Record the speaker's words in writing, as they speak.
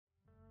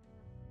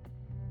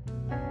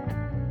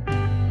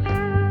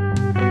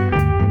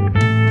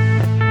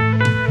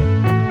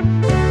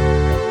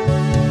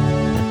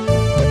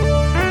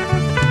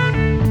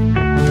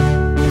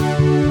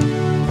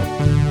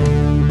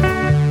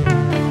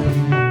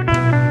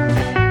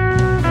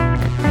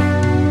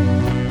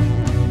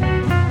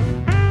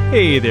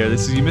Hey there,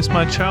 this is You Missed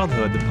My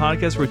Childhood, the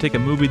podcast where we take a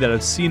movie that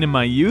I've seen in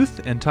my youth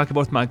and talk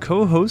about with my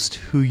co-host,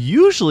 who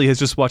usually has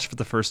just watched for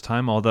the first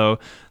time, although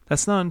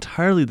that's not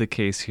entirely the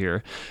case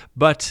here.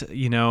 But,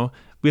 we have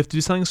to do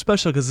something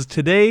special because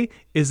today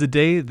is the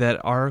day that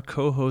our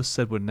co-host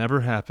said would never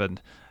happen.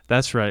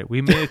 That's right,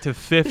 we made it to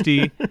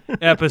 50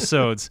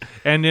 episodes.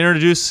 And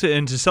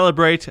to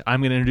celebrate, I'm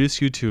going to introduce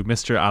you to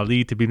Mr.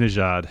 Ali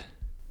Tabibnejad.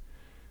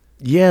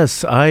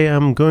 Yes, I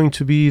am going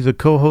to be the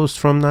co-host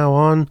from now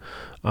on.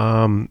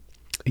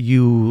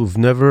 You've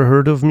never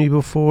heard of me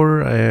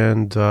before,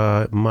 and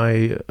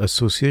my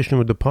association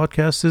with the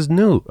podcast is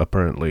new,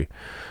 apparently.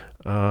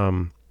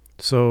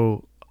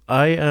 So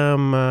I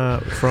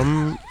am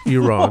from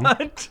Iran.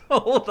 What?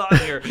 Hold on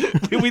here.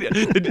 Do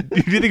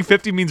you think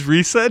 50 means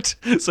reset?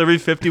 So every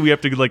 50 we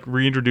have to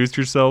reintroduce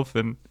yourself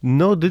and...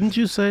 No, didn't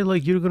you say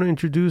you're going to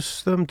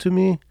introduce them to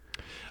me?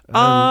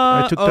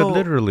 I took that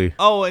literally.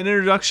 Oh, an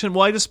introduction.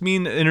 Well, I just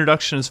mean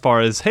introduction as far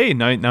as, hey,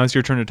 now it's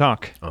your turn to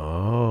talk.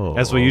 Oh.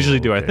 As we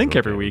usually do, I think,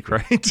 every week,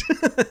 right?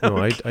 No,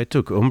 I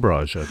took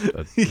umbrage at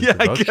yeah,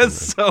 I guess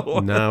so.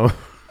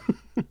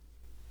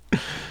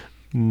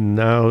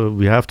 Now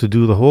we have to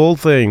do the whole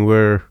thing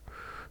where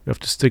we have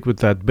to stick with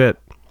that bit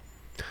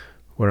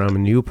where I'm a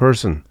new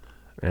person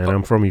and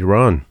I'm from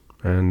Iran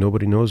and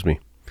nobody knows me.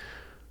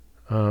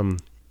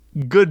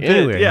 Good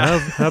anyway, bit, yeah.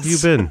 Have you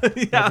been?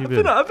 Yeah, I've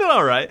been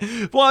all right.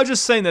 Well, I was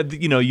just saying that,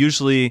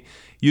 usually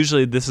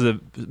this is a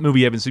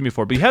movie you haven't seen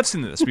before, but you have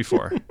seen this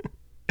before.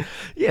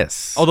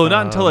 Yes. Although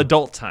not until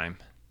adult time.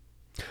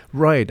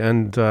 Right,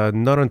 and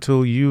not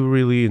until you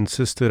really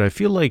insisted. I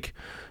feel like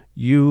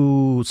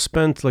you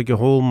spent a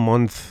whole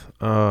month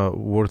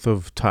worth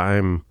of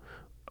time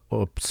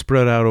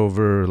spread out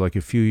over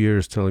a few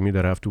years telling me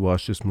that I have to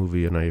watch this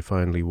movie, and I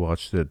finally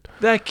watched it.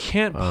 That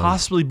can't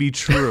possibly be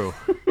true.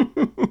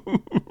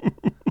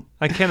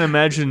 I can't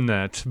imagine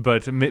that,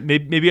 but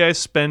maybe I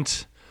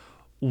spent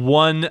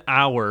 1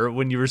 hour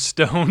when you were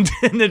stoned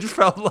and it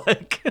felt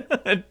like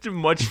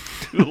much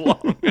too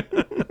long.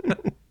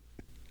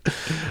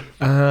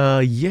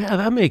 Yeah,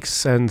 that makes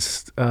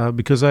sense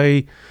because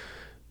I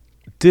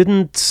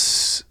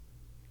didn't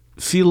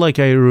feel like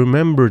I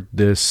remembered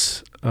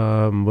this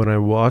when I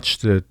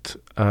watched it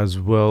as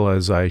well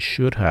as I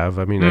should have.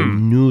 I mean, I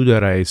knew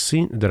that I'd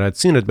seen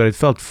it, but it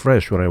felt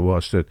fresh when I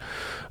watched it.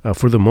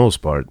 For the most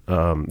part,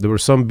 there were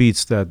some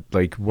beats that,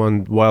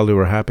 while they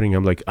were happening,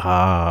 I'm like,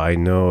 I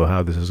know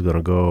how this is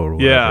gonna go, or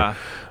whatever.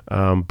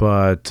 Yeah.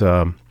 But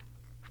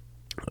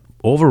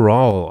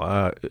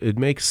overall, it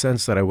makes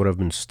sense that I would have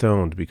been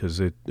stoned because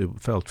it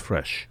felt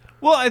fresh.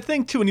 Well, I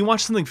think too when you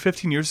watch something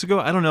 15 years ago,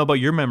 I don't know about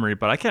your memory,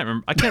 but I can't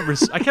remember. I can't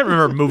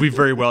remember a movie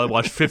very well I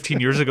watched 15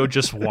 years ago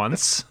just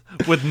once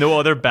with no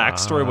other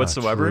backstory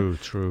whatsoever.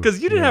 True.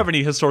 Because you didn't have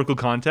any historical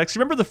context. You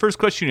remember the first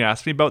question you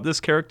asked me about this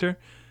character?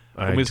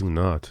 I do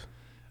not.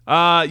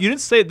 You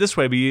didn't say it this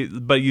way,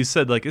 but you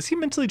said is he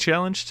mentally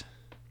challenged?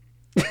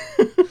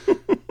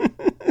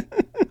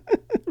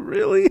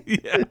 Really?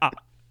 Yeah.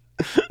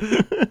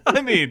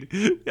 I mean,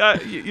 you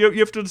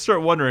have to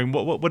start wondering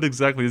what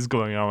exactly is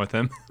going on with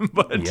him.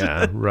 But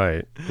yeah,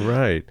 right.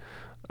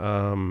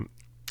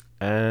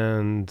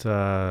 And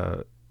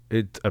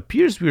it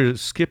appears we're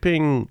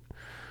skipping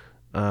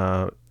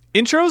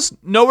intros.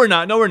 No, we're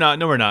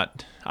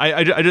not.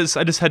 I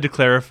just had to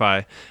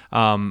clarify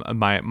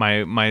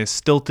my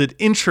stilted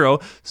intro.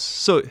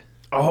 So.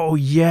 Oh,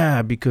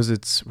 yeah, because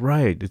it's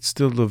right. It's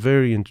still the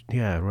very...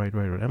 right.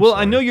 Well,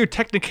 sorry. I know you're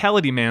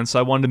technicality man, so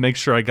I wanted to make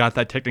sure I got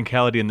that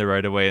technicality in the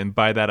right away, and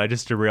by that, I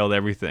just derailed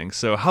everything.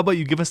 So how about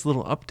you give us a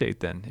little update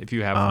then, if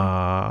you have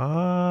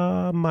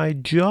one? My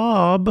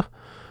job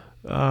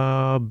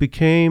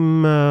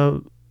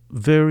became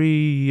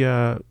very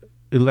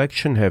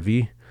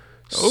election-heavy.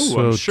 Oh, so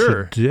I'm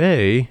sure.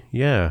 Today,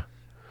 yeah.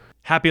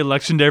 Happy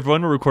Election Day,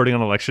 everyone. We're recording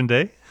on Election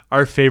Day,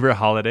 our favorite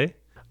holiday.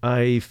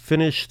 I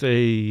finished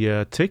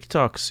a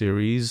TikTok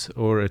series,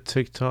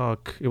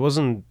 it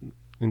wasn't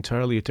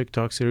entirely a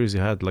TikTok series. It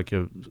had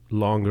a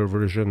longer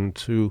version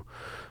too,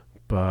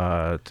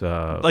 but...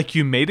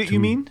 you made it, you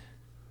mean?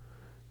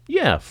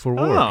 Yeah, for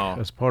work,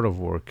 as part of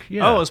work.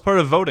 Yeah. Oh, as part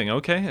of voting,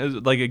 okay.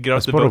 Get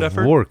out the vote effort? As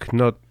part of work,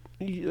 not...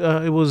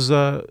 it was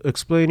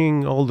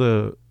explaining all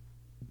the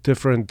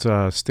different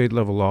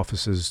state-level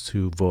offices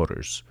to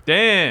voters.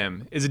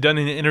 Damn! Is it done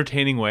in an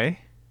entertaining way?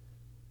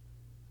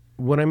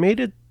 When I made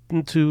it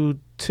into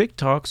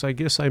TikToks, I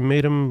guess I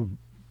made them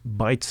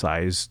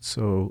bite-sized,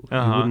 so it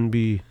wouldn't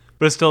be...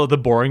 But it's still the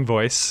boring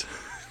voice.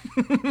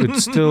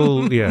 It's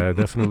still,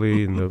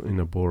 definitely in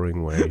a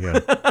boring way,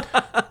 yeah.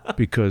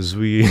 Because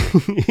we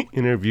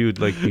interviewed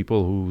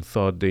people who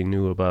thought they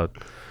knew about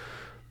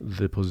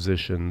the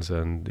positions,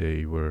 and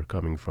they were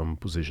coming from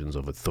positions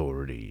of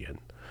authority and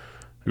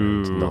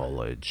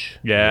knowledge.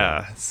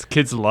 Yeah,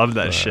 kids love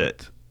that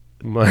shit.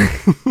 My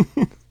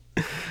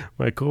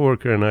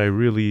coworker and I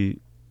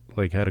really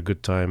had a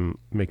good time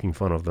making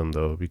fun of them,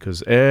 though,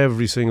 because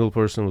every single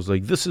person was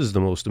like, this is the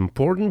most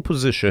important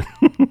position.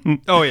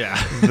 Oh, yeah.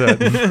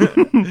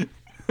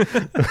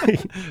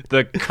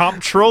 The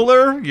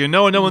comptroller?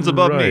 No one's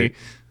above me.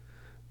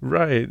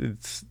 Right.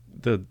 It's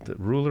the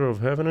ruler of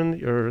heaven and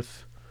the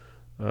earth.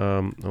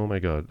 Oh my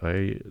God,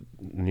 I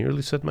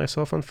nearly set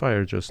myself on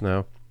fire just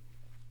now.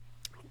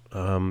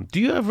 Do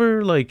you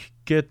ever like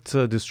get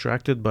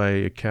distracted by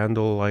a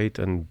candlelight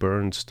and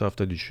burn stuff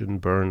that you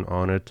shouldn't burn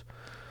on it?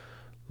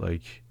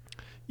 Like,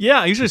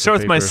 Yeah, I usually piece of start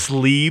with my paper.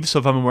 sleeve. So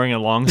if I'm wearing a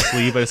long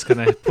sleeve, I just kind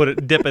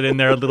of dip it in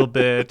there a little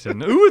bit,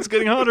 and ooh, it's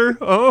getting hotter.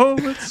 Oh,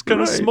 it's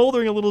kind of Right.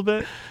 smoldering a little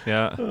bit.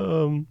 Yeah.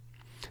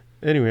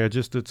 Anyway, I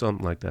just did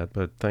something like that,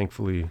 but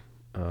thankfully,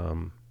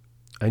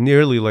 I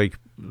nearly like,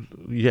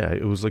 yeah,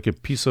 it was like a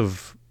piece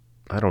of,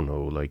 I don't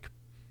know, like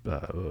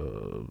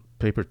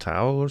paper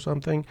towel or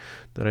something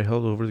that I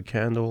held over the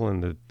candle,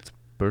 and it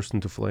burst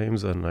into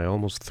flames, and I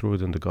almost threw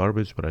it in the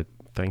garbage, but I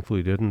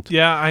thankfully didn't.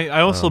 Yeah,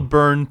 I also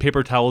burn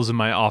paper towels in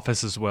my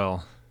office as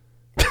well.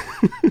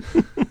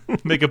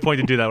 Make a point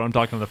to do that when I'm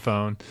talking on the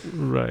phone.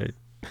 Right.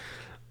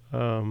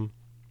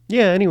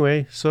 Yeah.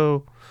 Anyway,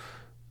 so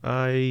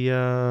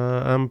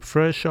I'm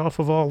fresh off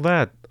of all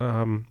that.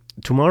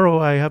 Tomorrow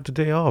I have the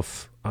day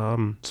off.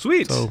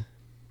 Sweet. So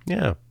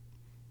yeah,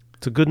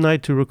 it's a good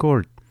night to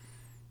record.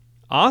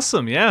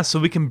 Awesome. Yeah, so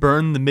we can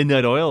burn the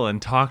midnight oil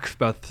and talk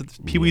about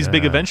Pee-wee's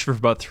Big Yeah. Adventure for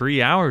about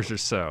 3 hours or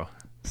so.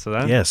 So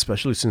that Yeah,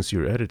 especially since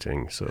you're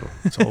editing, so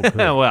it's all good.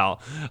 well,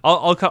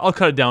 I'll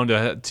cut it down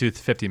to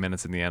 50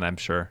 minutes in the end, I'm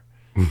sure.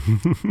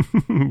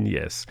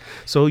 Yes.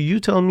 So you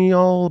tell me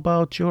all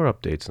about your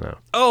updates now.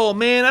 Oh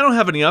man, I don't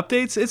have any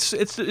updates.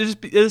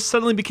 It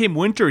suddenly became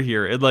winter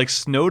here. It like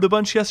snowed a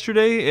bunch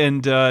yesterday,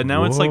 and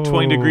now it's like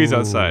 20 degrees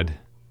outside.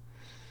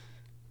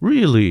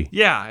 Really?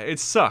 Yeah, it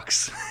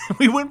sucks.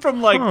 We went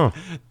from like Huh.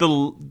 the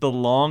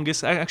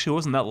longest. Actually, it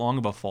wasn't that long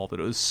of a fall, but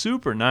it was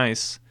super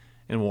nice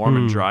and warm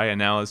and dry, and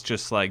now it's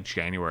just like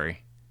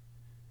January.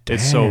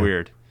 It's so Damn.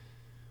 weird.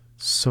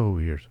 So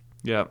weird,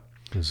 Yeah.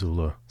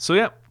 Missoula. So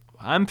yeah,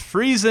 I'm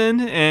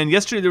freezing, and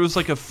yesterday there was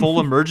like a full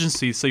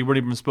emergency, so you weren't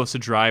even supposed to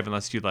drive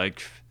unless you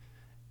like,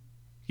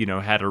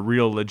 had a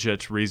real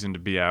legit reason to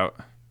be out.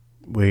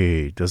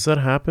 Wait, does that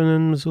happen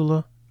in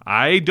Missoula?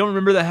 I don't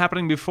remember that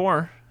happening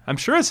before. I'm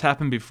sure it's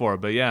happened before,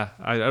 but yeah,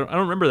 I don't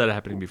remember that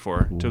happening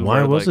before.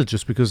 Why was it?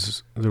 Just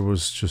because there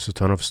was just a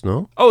ton of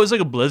snow? Oh, it was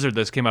like a blizzard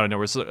that came out of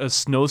nowhere. It's a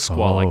snow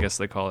squall, I Oh. guess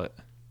they call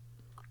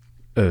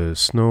it.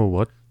 Snow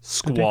what?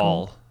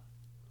 Squall.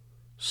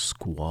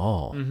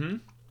 Squall. Mm-hmm.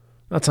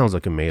 That sounds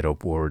like a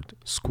made-up word.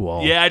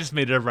 Squall. Yeah, I just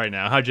made it up right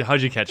now. How'd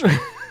you catch me?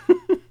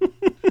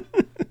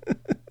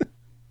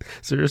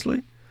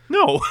 Seriously?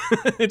 No,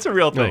 it's a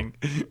real thing.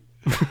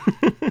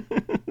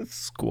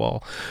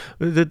 Squall.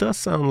 It does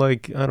sound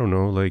like, I don't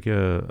know, like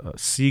a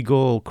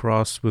seagull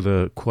crossed with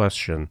a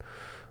question.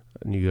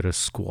 And you get a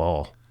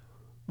squall.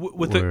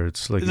 With where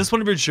it's like, is this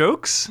one of your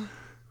jokes?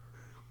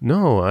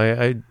 no,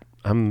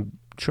 I'm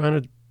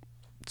trying to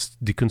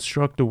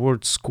deconstruct the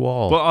word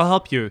squall. Well, I'll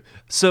help you.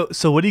 So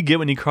what do you get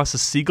when you cross a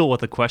seagull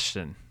with a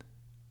question?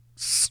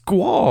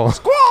 Squall.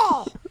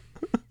 Squall.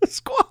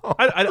 Squall.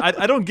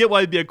 I don't get why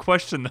it'd be a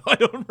question though. I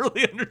don't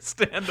really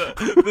understand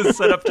the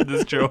setup to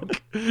this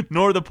joke,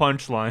 nor the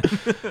punchline.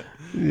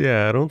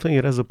 Yeah, I don't think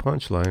it has a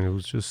punchline. It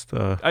was just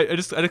I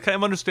kind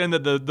of understand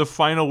that the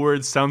final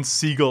word sounds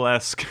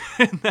seagull-esque,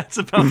 and that's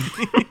about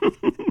it.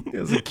 it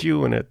has a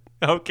Q in it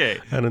Okay.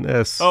 and an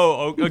S.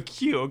 Oh, a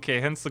Q. Okay,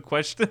 hence the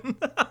question.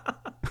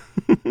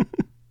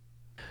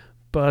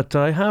 But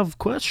I have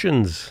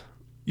questions.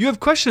 You have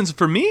questions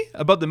for me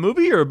about the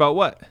movie or about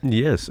what?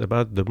 Yes,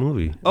 about the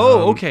movie.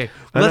 Oh, okay.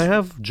 And Let's- I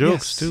have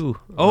jokes yes. too.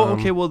 Oh,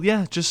 okay. Well,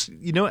 yeah, just,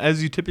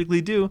 as you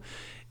typically do,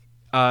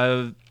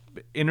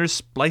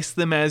 intersplice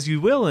them as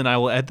you will, and I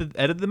will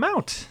edit them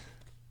out.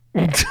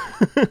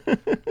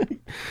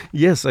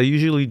 Yes, I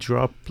usually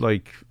drop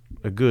like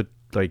a good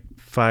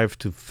 5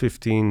 to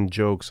 15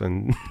 jokes,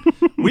 and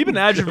We've been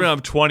averaging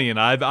around 20, and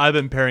I've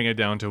been paring it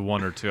down to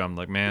 1 or 2. I'm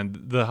like, man,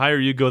 the higher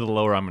you go, the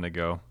lower I'm going to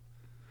go.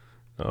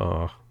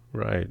 oh,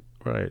 right.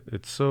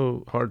 It's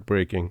so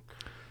heartbreaking.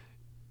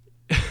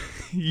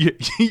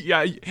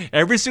 Yeah,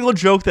 every single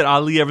joke that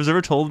Ali has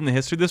ever told in the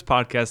history of this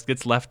podcast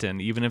gets left in,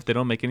 even if they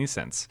don't make any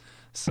sense.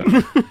 So,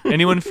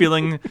 anyone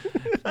feeling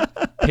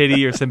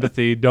pity or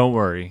sympathy, don't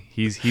worry.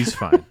 He's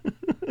fine.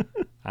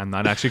 I'm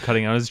not actually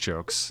cutting out his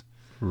jokes.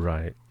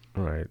 Right.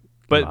 But-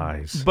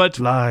 lies. but-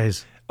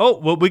 lies. Oh,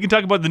 well, we can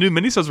talk about the new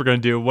minisodes we're going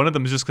to do. One of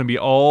them is just going to be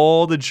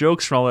all the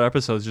jokes from all our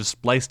episodes just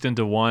spliced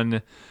into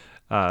one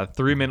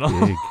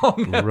 3-minute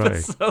long right.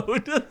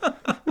 episode.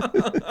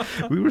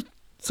 We were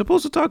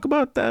supposed to talk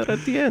about that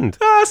at the end.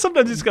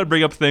 Sometimes you just got to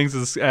bring up things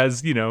as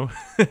as the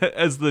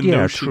Yeah,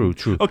 notion.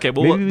 true. Okay,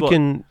 well,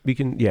 maybe we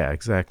can. Yeah,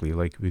 exactly.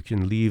 Like we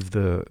can leave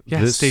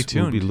this stay will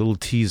be tuned. a little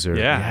teaser.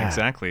 Yeah,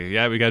 exactly.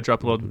 Yeah, we got to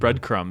drop a little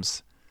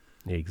breadcrumbs.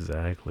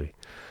 Exactly.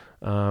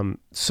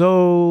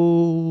 So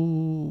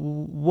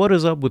what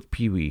is up with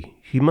Pee-wee?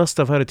 He must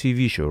have had a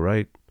TV show,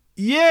 right?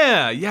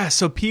 Yeah.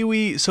 So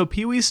Pee-wee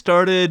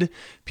started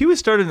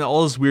in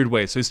all his weird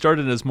ways. So he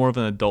started as more of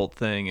an adult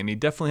thing, and he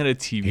definitely had a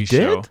TV He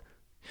show. did?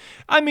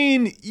 I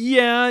mean,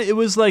 yeah, it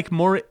was like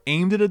more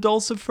aimed at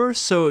adults at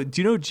first. So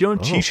do you know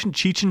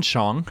Cheech and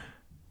Chong?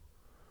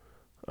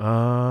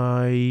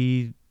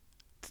 I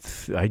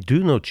I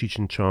do know Cheech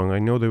and Chong. I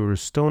know they were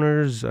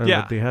stoners and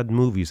Yeah. that they had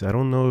movies. I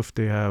don't know if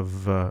they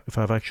have if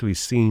I've actually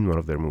seen one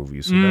of their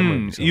movies. So that might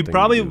be something You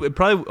probably do.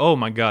 probably. Oh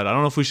my god, I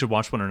don't know if we should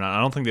watch one or not. I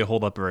don't think they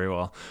hold up very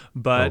well.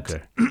 But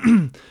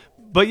Okay.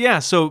 but yeah,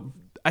 so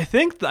I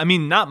think I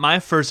mean not my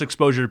first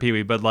exposure to Pee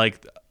Wee, but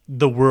like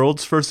the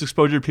world's first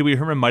exposure to Pee Wee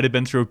Herman might have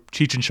been through a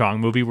Cheech and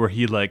Chong movie where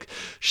he like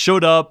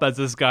showed up as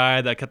this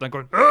guy that kept on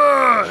going,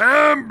 "Ah,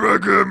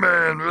 hamburger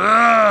man,"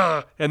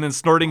 ah, and then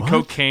snorting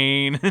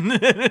cocaine and I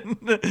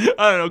don't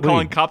know,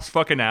 calling Wait. cops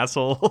fucking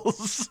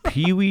assholes.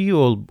 Pee Wee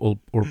or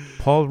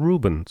Paul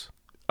Rubens.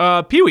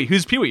 Pee Wee,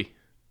 who's Pee Wee?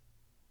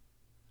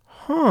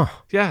 Huh.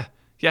 Yeah,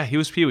 he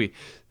was Pee Wee.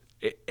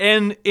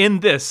 And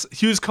in this,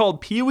 he was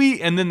called Pee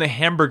Wee and then the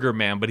Hamburger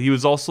Man, but he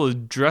was also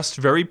dressed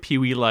very Pee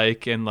Wee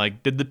like and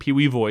like did the Pee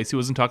Wee voice. He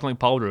wasn't talking like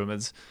Paul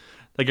Rubens.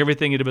 Like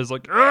everything he did was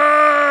like,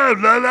 "Ah,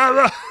 la, la,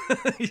 la."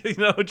 You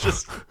know,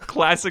 just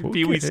classic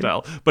Pee Wee Okay.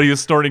 style. But he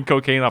was snorting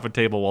cocaine off a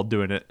table while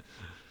doing it.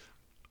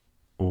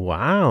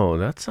 Wow,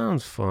 that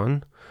sounds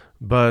fun.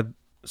 But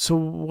so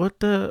what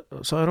the?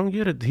 So I don't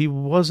get it. He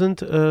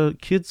wasn't a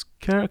kid's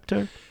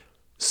character.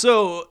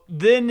 So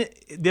then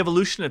the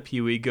evolution of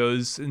Pee Wee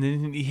goes, and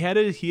then he had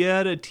a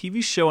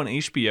TV show on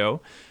HBO,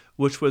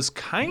 which was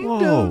kind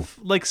Whoa. of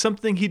like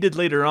something he did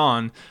later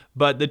on,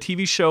 but the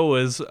TV show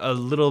was a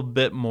little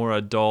bit more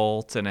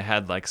adult, and it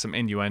had like some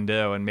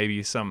innuendo and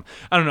maybe some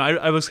I don't know.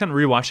 I was kind of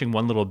rewatching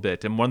one little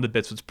bit, and one of the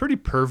bits was pretty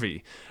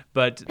pervy.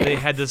 But they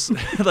had this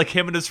like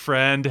him and his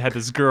friend had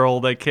this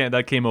girl that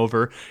came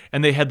over,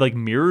 and they had like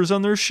mirrors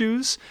on their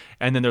shoes,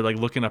 and then they're like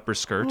looking up her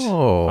skirt.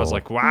 Oh, I was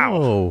like, wow,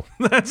 whoa,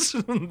 that's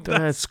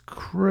that's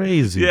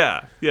crazy.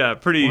 yeah,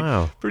 pretty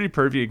Wow.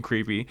 pervy and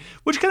creepy,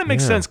 which kind of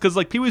makes Yeah. sense because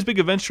like Pee Wee's Big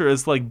Adventure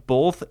is like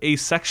both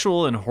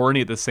asexual and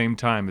horny at the same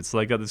time. It's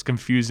like got this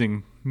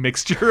confusing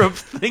mixture of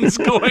things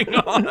going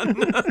on.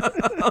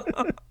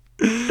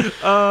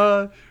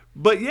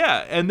 But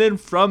yeah, and then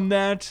from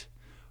that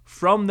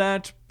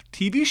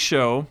TV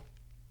show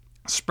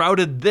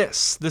sprouted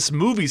this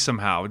movie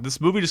somehow. This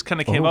movie just kind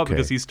of came out Okay.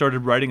 because he started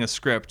writing a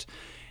script,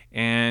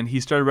 and he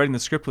started writing the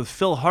script with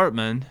Phil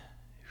Hartman.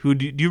 Who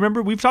do you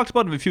remember? We've talked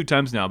about him a few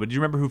times now, but do you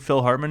remember who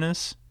Phil Hartman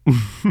is?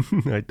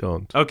 I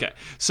don't. Okay,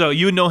 so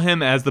you would know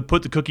him as the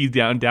Put the Cookie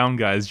Down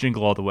guys,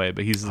 Jingle All the Way,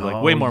 but he's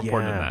like way Oh, more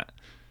important than yeah. that.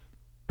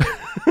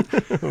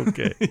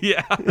 Okay.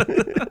 Yeah.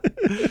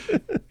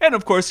 And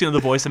of course, the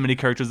voice of many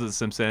characters of The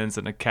Simpsons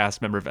and a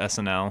cast member of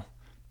SNL.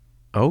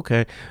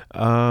 Okay.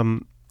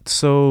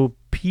 So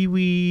Pee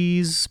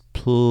Wee's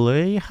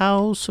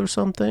Playhouse or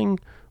something?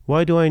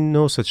 Why do I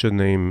know such a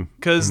name?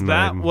 Because in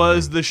that my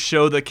was mind? the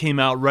show that came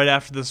out right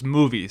after this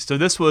movie. So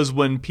this was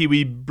when Pee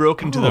Wee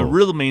broke into the Oh.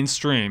 real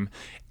mainstream.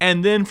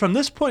 And then from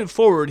this point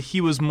forward, he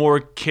was more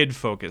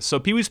kid-focused. So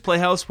Pee Wee's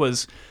Playhouse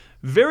was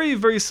very,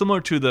 very similar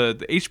to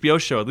the HBO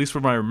show, at least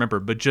from what I remember,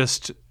 but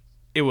just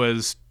it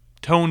was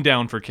toned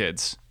down for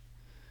kids.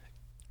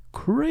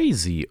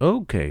 Crazy.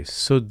 Okay.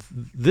 So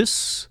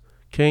this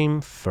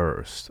came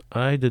first.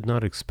 I did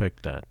not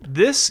expect that.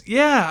 This,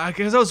 yeah,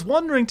 because I was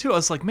wondering too. I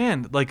was like,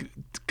 man, like,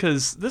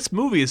 because this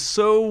movie is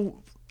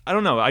so, I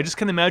don't know. I just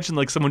can't imagine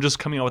like someone just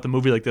coming out with a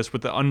movie like this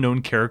with the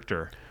unknown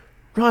character.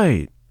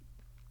 Right.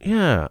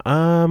 Yeah.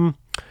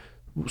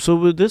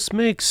 So this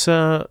makes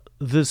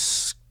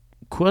this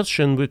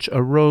question, which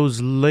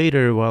arose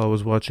later while I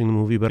was watching the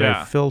movie, but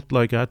Yeah. I felt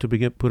like I had to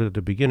put it at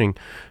the beginning.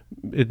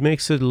 It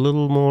makes it a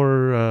little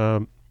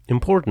more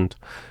important.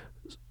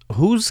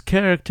 Whose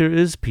character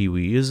is Pee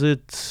Wee? Is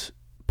it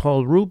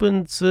Paul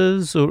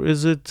Rubens's or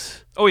is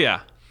it Oh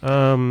yeah,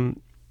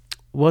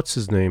 what's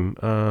his name?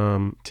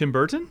 Tim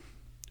Burton?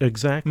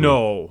 Exactly.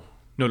 No.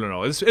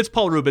 It's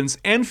Paul Rubens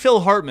and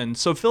Phil Hartman.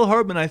 So Phil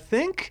Hartman, I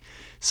think,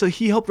 so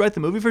he helped write the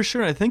movie for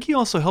sure. I think he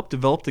also helped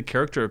develop the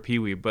character of Pee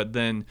Wee. But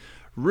then,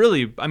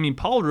 really, I mean,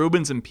 Paul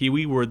Rubens and Pee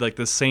Wee were like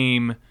the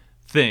same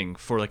thing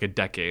for like a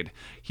decade.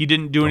 He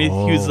didn't do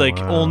anything. He was like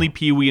wow. only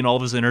Pee Wee in all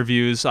of his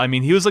interviews. I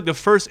mean, he was like the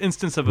first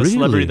instance of a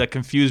celebrity Really? that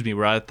confused me,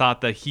 where I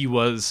thought that he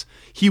was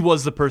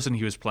the person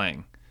he was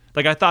playing.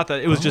 Like I thought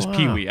that it was just wow.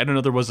 Pee Wee. I didn't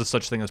know there was a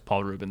such thing as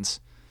Paul Rubens.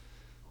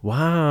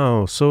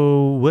 Wow.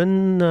 So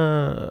when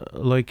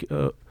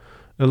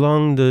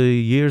along the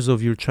years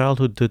of your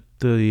childhood did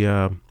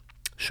the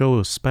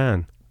show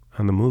span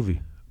and the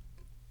movie?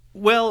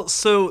 Well,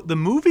 so the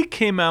movie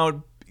came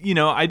out,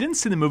 I didn't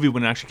see the movie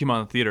when it actually came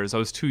out in theaters. I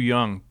was too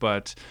young,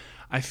 but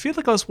I feel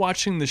like I was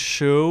watching the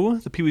show,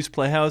 the Pee Wee's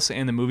Playhouse,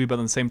 and the movie about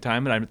the same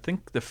time. And I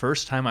think the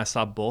first time I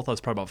saw both, I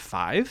was probably about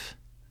 5.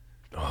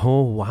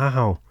 Oh,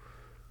 wow.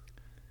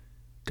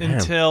 Damn.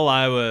 Until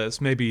I was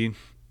maybe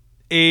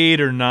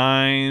 8 or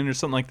 9 or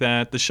something like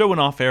that. The show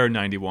went off air in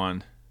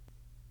 91.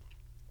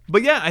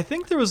 But yeah, I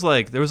think there was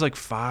like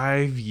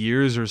 5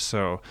 years or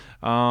so.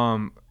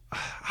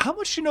 How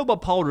much do you know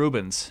about Paul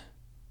Rubens?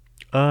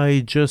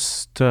 I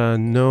just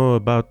know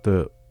about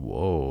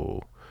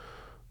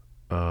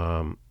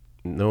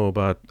know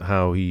about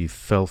how he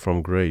fell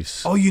from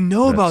grace. Oh, you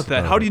know That's about that.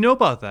 about How do it. you know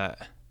about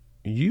that?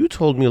 You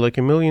told me like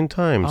a million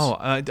times. Oh,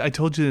 I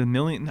told you a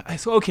million.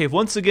 So okay,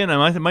 once again,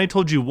 I might have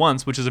told you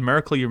once, which is a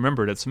miracle you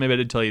remembered it. So maybe I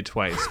did tell you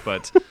twice,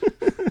 but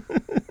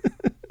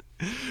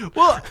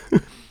well,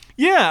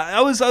 yeah,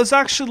 I was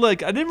actually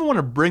like, I didn't even want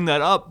to bring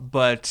that up,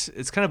 but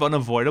it's kind of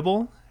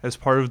unavoidable as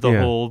part of the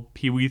Yeah. whole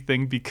Pee Wee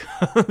thing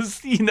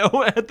because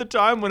at the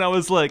time when I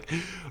was like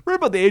right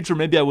about the age where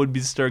maybe I would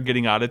be start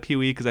getting out of Pee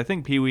Wee, because I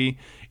think Pee Wee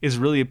is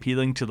really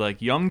appealing to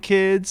like young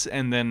kids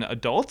and then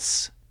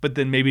adults, but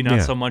then maybe not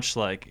Yeah. so much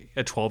like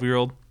a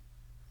 12-year-old.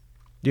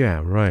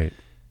 Yeah, right.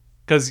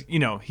 Because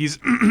he's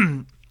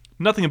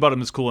nothing about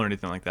him is cool or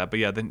anything like that. But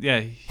he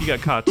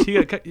got caught. He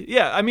got caught.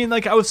 Yeah, I mean,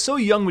 like I was so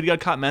young when he got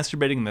caught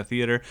masturbating in the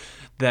theater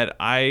that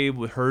I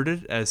heard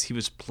it as he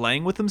was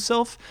playing with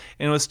himself,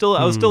 and I was still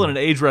at an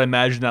age where I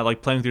imagined that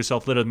like playing with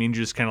yourself literally means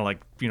you just kind of like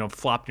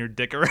flopping your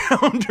dick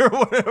around or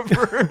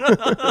whatever.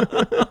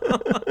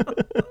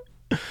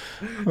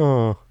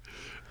 Oh,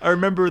 I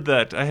remember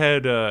that I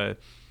had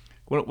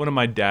one of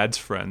my dad's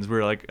friends. We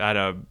were like at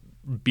a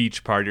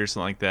beach party or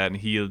something like that, and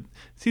he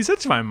said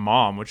to my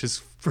mom, which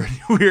is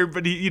pretty weird,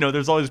 but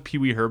there's always Pee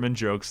Wee Herman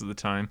jokes at the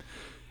time,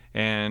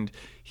 and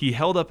he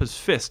held up his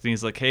fist and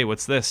he's like, "Hey,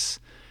 what's this?"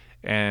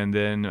 And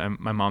then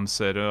my mom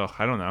said, "Oh,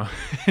 I don't know,"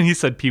 and he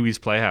said Pee Wee's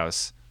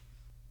Playhouse.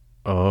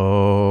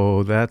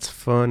 oh, that's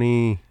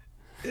funny.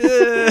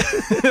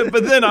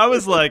 But then I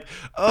was like,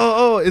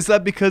 "Oh, is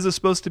that because it's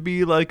supposed to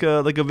be like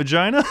a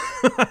vagina?"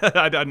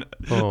 I didn't,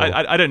 Oh.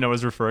 I didn't know what I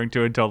was referring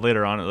to until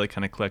later on. It like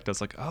kind of clicked. I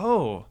was like,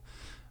 "Oh,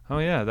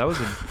 yeah, that was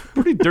a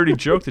pretty dirty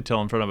joke to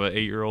tell in front of an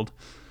 8-year-old."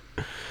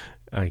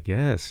 I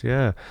guess,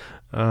 yeah.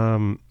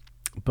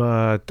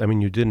 But I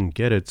mean, you didn't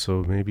get it,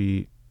 so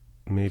maybe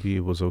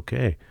it was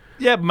okay.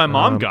 Yeah, but my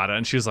mom got it,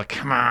 and she was like,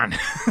 "Come on."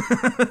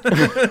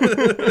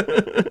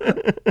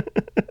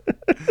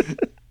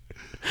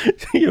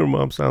 Your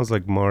mom sounds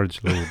like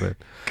Marge a little bit.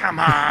 Come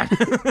on.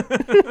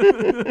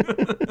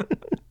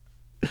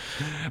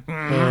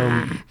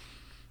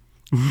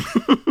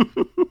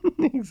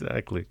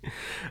 Exactly.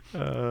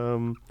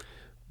 So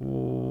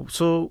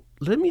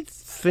let me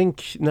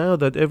think now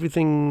that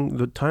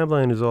the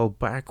timeline is all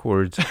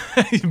backwards.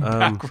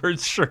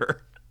 Backwards,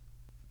 sure.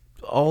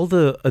 All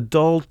the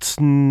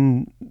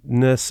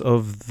adultness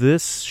of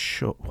this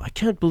show. I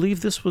can't believe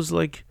this was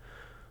like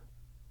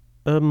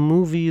a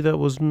movie that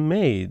was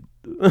made.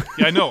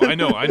 Yeah, I know.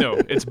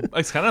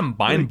 It's kind of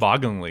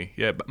mind-bogglingly.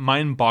 Yeah,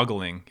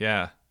 mind-boggling.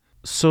 Yeah.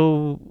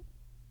 So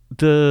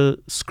the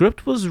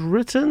script was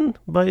written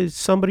by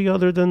somebody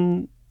other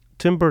than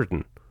Tim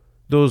Burton.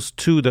 Those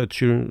two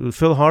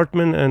Phil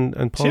Hartman and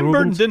Paul Tim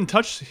Rubens. Burton didn't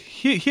touch.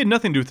 He had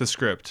nothing to do with the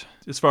script,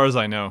 as far as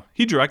I know.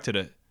 He directed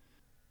it.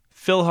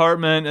 Phil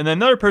Hartman, and then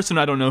another person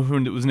I don't know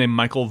who was named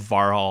Michael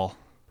Varhall.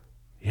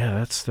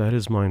 Yeah, that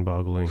is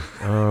mind-boggling.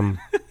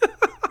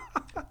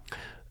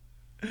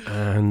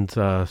 And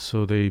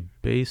so they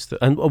based.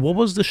 And what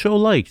was the show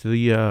like?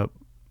 The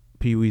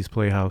Pee Wee's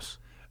Playhouse.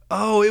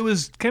 Oh, it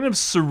was kind of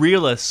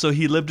surrealist. So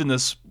he lived in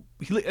this.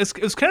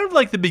 It was kind of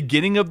like the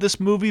beginning of this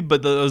movie,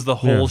 but it was the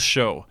whole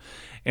show.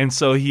 And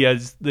so he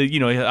has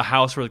a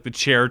house where like the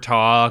chair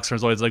talks.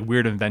 There's always like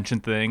weird invention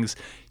things.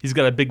 He's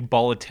got a big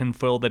ball of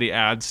tinfoil that he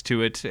adds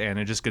to it, and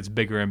it just gets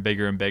bigger and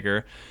bigger and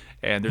bigger.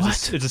 And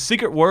there's a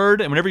secret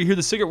word, and whenever you hear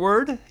the secret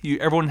word,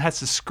 everyone has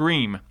to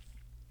scream.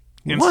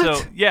 And What?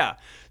 So yeah.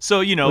 So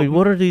Wait,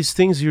 what are these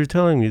things you're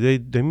telling me?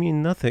 They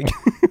mean nothing.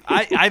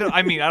 I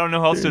don't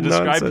know how else to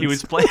describe Nonsense. Pee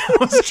Wee's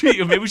Playhouse to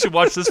you. Maybe we should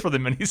watch this for the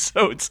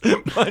mini-sodes.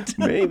 But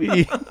Maybe.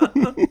 I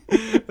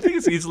think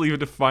it's easily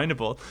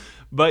definable.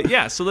 But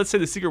yeah, so let's say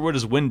the secret word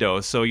is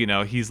window. So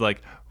he's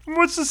like,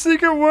 "What's the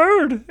secret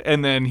word?"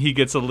 And then he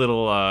gets a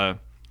little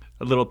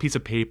piece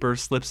of paper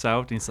slips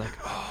out, and he's like,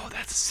 "Oh,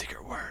 that's a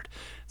secret word."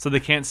 So they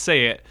can't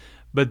say it.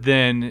 But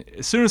then,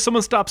 as soon as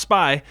someone stops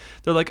by,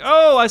 they're like,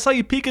 "Oh, I saw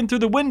you peeking through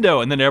the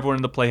window." And then everyone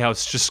in the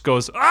playhouse just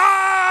goes,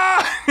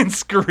 "Ah!" and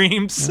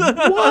screams.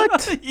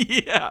 What?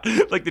 Yeah.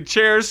 Like the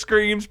chair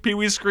screams, Pee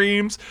Wee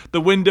screams,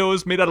 the window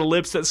is made out of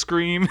lips that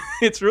scream.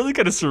 It's really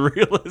kind of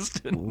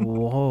surrealist.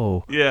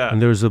 Whoa. Yeah. And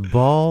there's a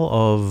ball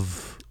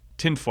of.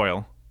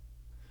 Tinfoil.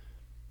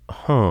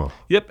 Huh.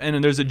 Yep. And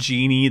then there's a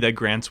genie that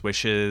grants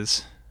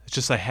wishes. It's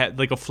just a head,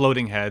 like a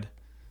floating head.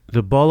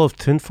 The ball of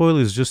tinfoil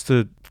is just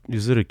a.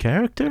 Is it a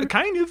character?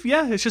 Kind of,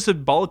 yeah. It's just a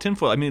ball of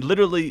tinfoil. I mean,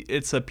 literally,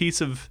 it's a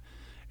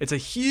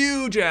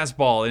huge ass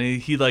ball,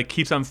 and he like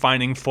keeps on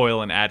finding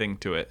foil and adding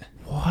to it.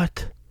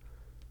 What?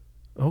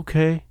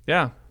 Okay.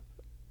 Yeah.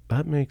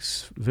 That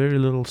makes very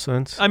little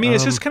sense. I mean,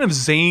 it's just kind of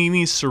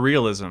zany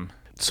surrealism.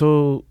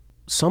 So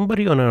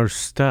somebody on our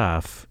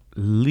staff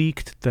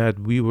leaked that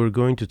we were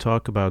going to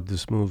talk about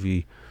this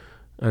movie,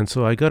 and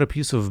so I got a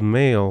piece of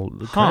mail,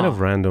 kind of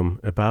random,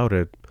 about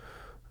it.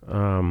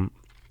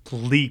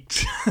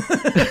 Leaked.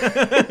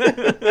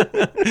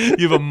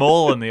 You have a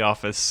mole in the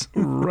office.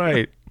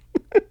 Right.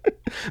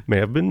 May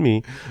have been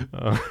me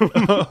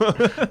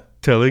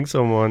telling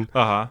someone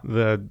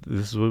that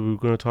this is what we were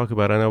going to talk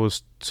about. And I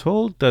was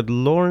told that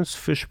Lawrence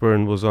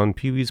Fishburne was on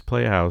Pee Wee's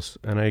Playhouse,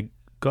 and I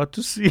got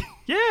to see.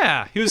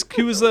 Yeah, he was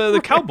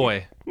the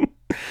cowboy.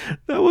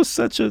 That was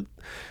such a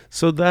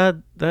so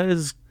that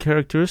is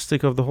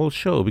characteristic of the whole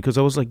show because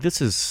I was like,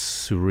 this is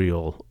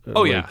surreal.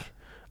 Oh, yeah.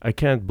 I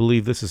can't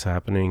believe this is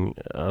happening.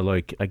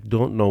 Like I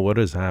don't know what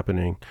is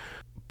happening,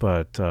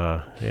 but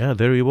yeah,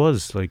 there he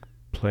was, like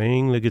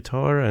playing the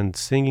guitar and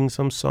singing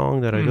some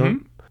song that I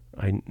don't.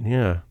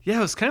 Yeah. Yeah,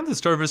 it was kind of the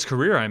start of his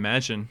career, I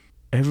imagine.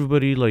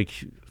 Everybody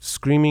like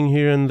screaming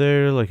here and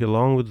there, like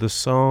along with the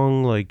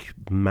song, like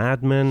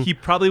madmen. He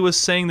probably was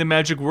saying the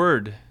magic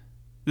word,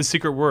 the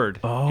secret word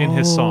in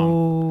his song.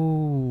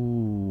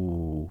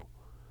 Oh.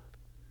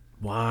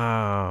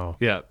 Wow.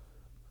 Yeah.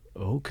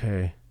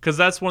 Okay. Because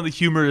that's one of the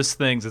humorous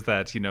things is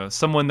that,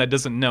 someone that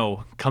doesn't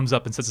know comes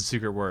up and says a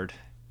secret word.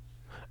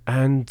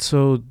 And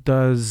so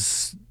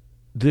was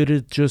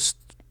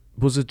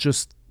it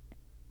just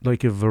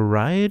like a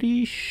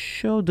variety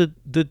show?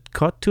 Did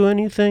cut to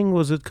anything?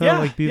 Was it kind of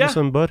like Beavis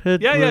and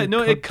Butthead? Yeah.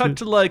 No, it cut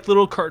to like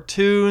little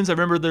cartoons. I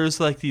remember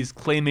there's like these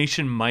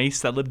claymation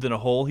mice that lived in a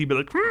hole. He'd be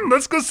like,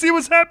 let's go see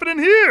what's happening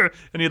here.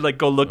 And he'd like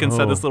go look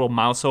inside this little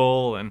mouse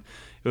hole, and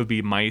it would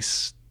be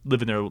mice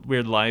living their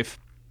weird life.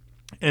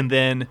 And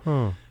then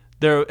and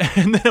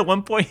then at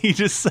one point he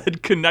just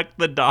said connect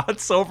the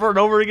dots over and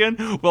over again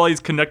while he's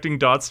connecting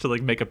dots to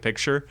like make a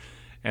picture.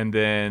 And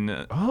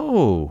then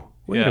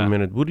wait a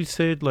minute. Would he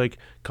say it like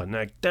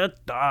connect the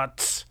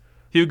dots?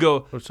 He would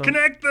go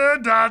connect the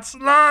dots,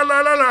 la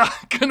la la la,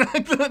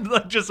 connect the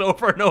like just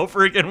over and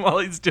over again while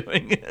he's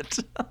doing it.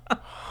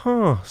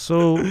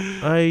 So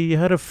I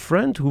had a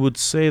friend who would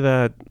say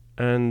that,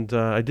 and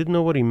I didn't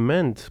know what he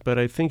meant, but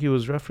I think he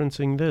was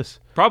referencing this.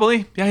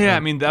 Probably, yeah. I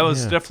mean, that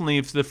was definitely,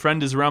 if the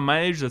friend is around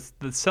my age,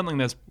 that's something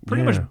that's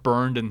pretty much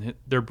burned in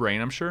their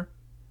brain, I'm sure.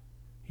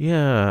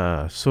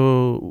 Yeah.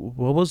 So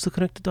what was the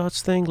connect the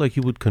dots thing? Like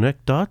you would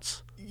connect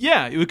dots?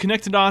 Yeah, it would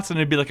connect the dots and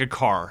it'd be like a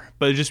car,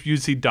 but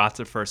you'd see dots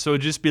at first. So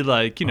it'd just be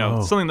like,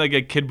 something like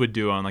a kid would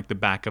do on like the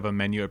back of a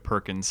menu at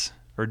Perkins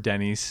or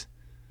Denny's.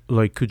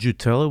 Like, could you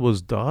tell it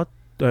was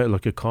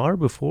like a car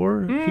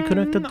before he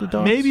connected the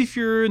dots? Maybe if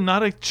you're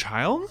not a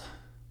child.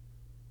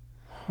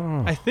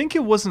 I think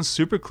it wasn't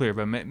super clear,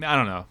 but I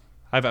don't know.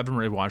 I haven't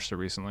really watched it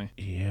recently.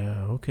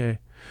 Yeah, okay.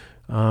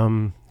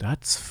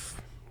 That's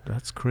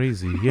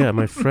crazy. Yeah,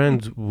 my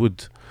friend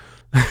would...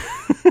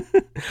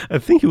 I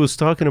think he was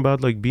talking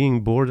about like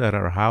being bored at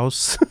our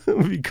house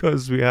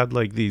because we had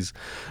like these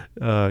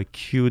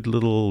cute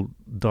little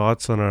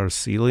dots on our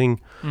ceiling.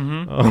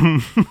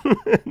 And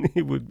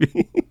he would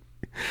be...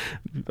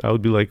 I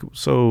would be like,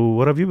 so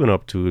what have you been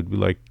up to? It'd be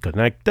like,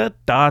 connect the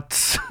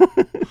dots.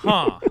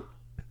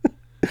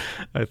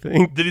 I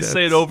think. Did he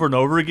say it over and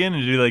over again?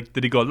 And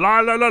did he go la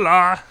la la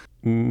la?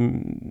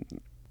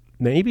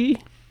 Maybe.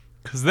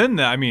 Because then,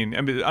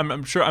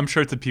 I'm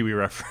sure it's a Pee-wee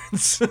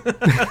reference.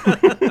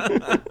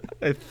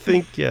 I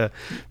think,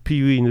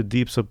 Pee-wee in the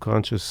deep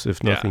subconscious,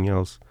 if nothing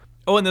else.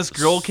 Oh, and this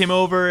girl came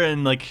over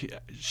and like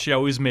she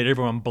always made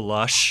everyone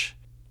blush.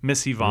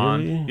 Miss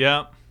Yvonne. Really?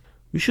 Yeah.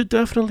 We should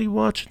definitely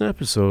watch an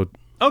episode.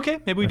 Okay,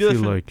 maybe we do it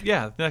for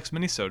the next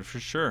minisode for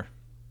sure.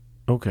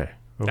 Okay.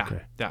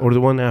 Yeah. Or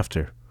the one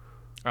after.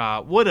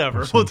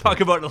 Whatever. We'll talk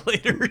about it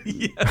later.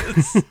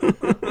 Yes.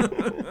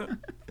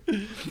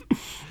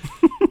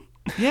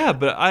 Yeah,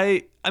 but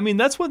I mean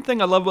that's one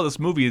thing I love about this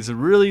movie is it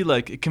really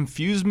it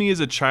confused me as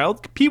a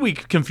child. Pee-wee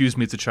confused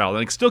me as a child,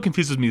 and it still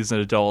confuses me as an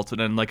adult,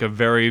 and in like a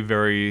very,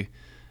 very,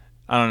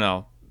 I don't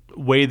know,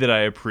 way that I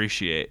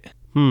appreciate.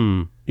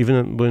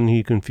 Even when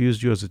he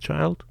confused you as a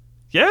child?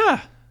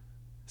 Yeah.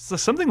 So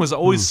something was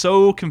always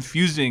so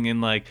confusing and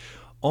like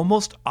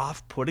almost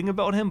off-putting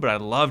about him, but I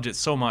loved it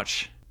so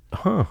much.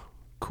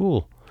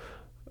 Cool.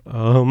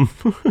 So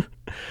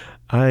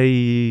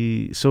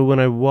when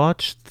I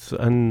watched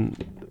the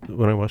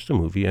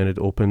movie and it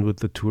opened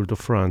with the Tour de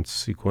France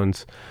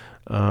sequence,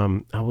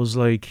 I was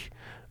like,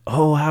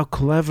 oh, how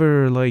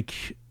clever.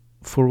 Like,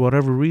 for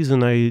whatever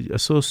reason, I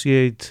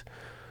associate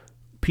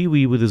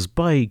Pee-wee with his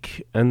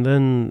bike, and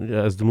then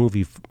as the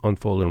movie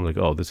unfolded, I'm like,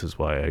 oh, this is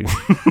why I...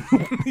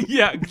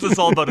 Yeah, because it's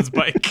all about his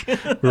bike.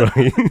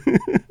 Right.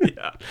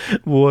 Yeah.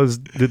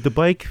 Did the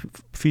bike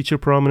feature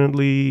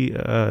prominently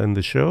in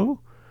the show?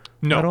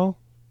 No. At all?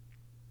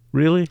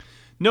 Really?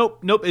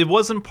 Nope. It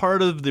wasn't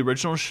part of the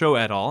original show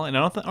at all, and I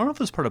don't know if it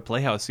was part of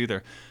Playhouse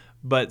either.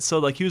 But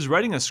so he was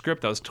writing a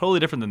script that was totally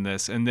different than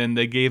this, and then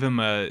they gave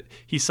him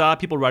he saw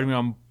people riding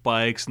around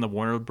bikes in the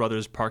Warner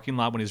Brothers parking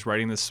lot when he was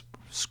writing this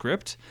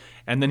script,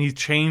 and then he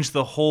changed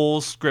the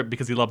whole script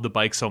because he loved the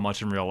bike so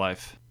much in real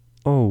life.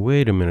 Oh,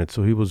 wait a minute.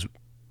 So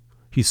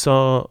he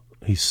saw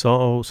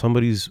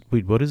somebody's,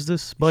 wait, what is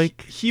this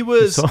bike? He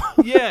was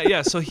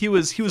yeah. So he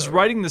was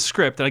writing the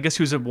script, and I guess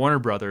he was at Warner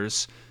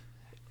Brothers.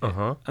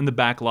 On the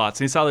back lots,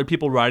 and he saw other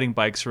people riding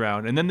bikes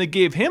around, and then they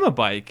gave him a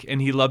bike, and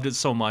he loved it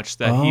so much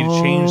that he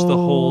changed the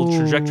whole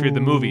trajectory of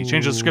the movie,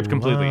 changed the script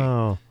completely.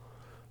 Wow.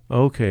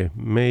 Okay,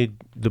 made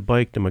the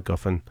bike the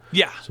MacGuffin,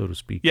 so to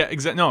speak. Yeah,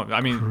 exactly. No, I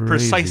mean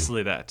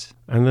precisely that.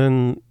 And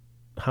then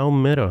how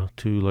meta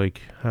to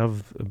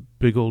have a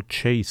big old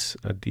chase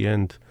at the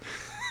end.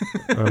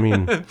 I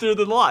mean, through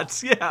the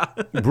lots, yeah.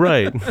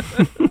 Right.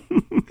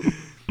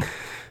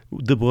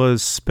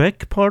 Was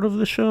Speck part of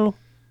the show?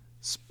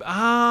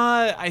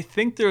 I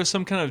think there was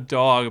some kind of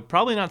dog.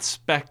 Probably not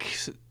Speck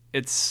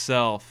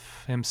himself.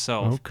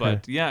 Okay.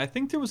 But yeah, I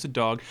think there was a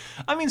dog.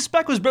 I mean,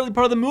 Speck was barely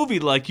part of the movie.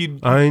 Like you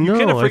I know.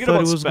 kind of I forget thought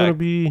about it was Speck. gonna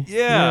be.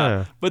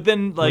 Yeah. But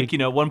then, Like-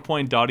 at one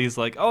point, Dottie's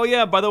like, "Oh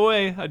yeah, by the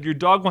way, your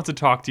dog wants to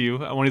talk to you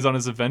when he's on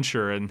his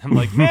adventure." And I'm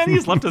like, "Man,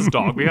 he's left his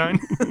dog behind."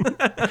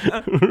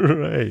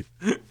 Right.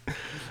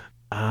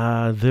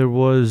 There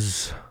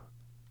was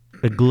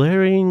a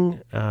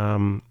glaring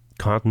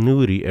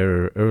continuity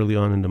error early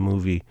on in the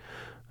movie,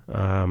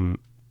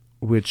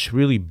 which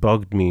really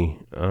bugged me.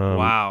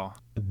 Wow.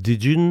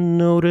 Did you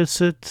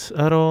notice it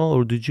at all,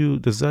 or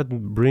does that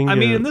bring? I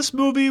mean, in this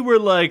movie, we're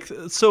like,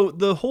 so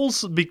the whole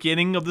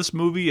beginning of this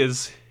movie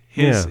is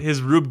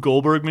his Rube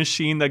Goldberg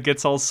machine that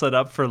gets all set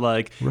up for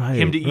like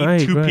him to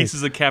eat two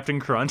pieces of Captain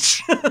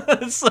Crunch.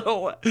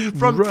 So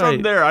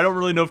from there, I don't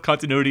really know if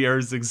continuity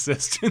errors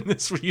exist in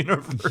this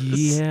universe.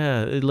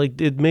 Yeah,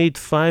 it made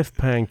 5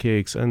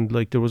 pancakes, and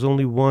like there was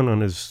only one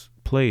on his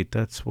plate.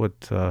 That's what.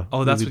 That's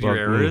really what your bugged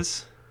error me.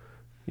 is.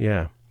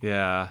 Yeah.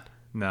 Yeah.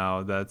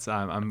 No, that's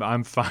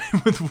I'm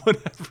fine with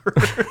whatever.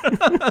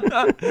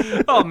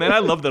 Oh man, I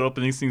love that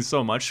opening scene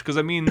so much because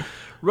I mean,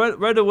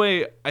 right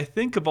away, I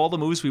think of all the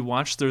movies we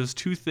watched, there's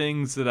 2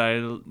 things that I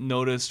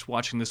noticed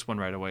watching this one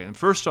right away. And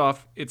first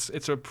off, it's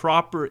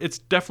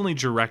definitely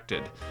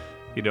directed.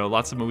 You know,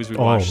 lots of movies we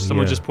watch,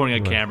 someone just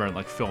pointing a camera and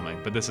like filming,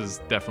 but this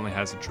definitely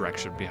has a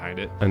direction behind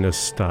it. And a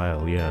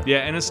style, yeah. Yeah,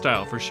 and a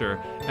style for sure.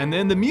 And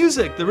then the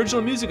music, the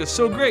original music is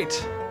so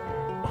great.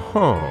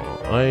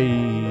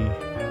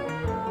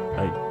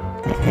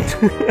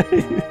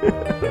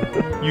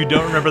 You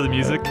don't remember the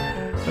music?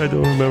 I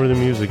don't remember the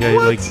music.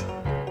 What?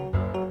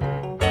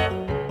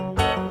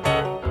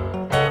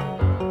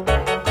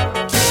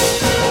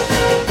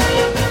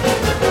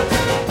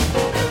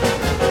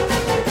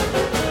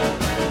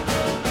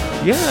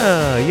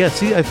 Yeah.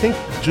 See, I think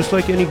just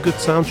like any good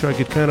soundtrack,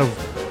 it kind of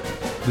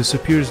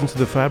disappears into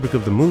the fabric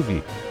of the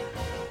movie.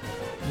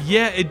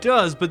 Yeah, it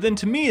does. But then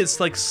to me, it's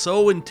like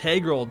so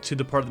integral to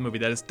the part of the movie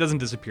that it doesn't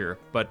disappear.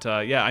 But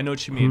yeah, I know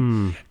what you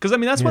mean. Because I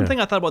mean, that's one thing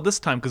I thought about this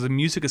time because the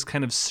music is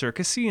kind of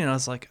circusy, and I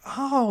was like,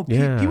 oh,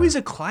 Pee-wee's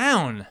a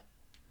clown.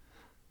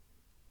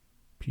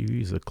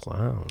 Pee-wee's a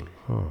clown,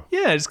 huh?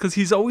 Yeah, just because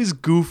he's always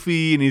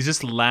goofy and he's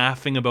just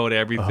laughing about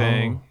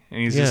everything. And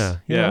he's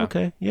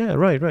okay. Yeah,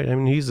 right. I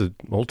mean, he's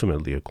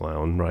ultimately a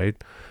clown, right?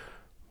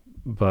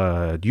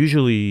 But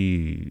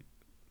usually...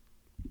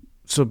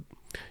 So,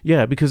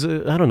 yeah, because,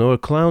 I don't know, a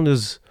clown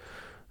is...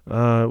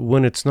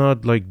 when it's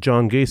not like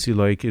John Gacy,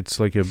 like it's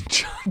like a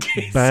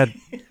bad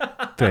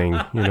thing,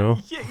 you know?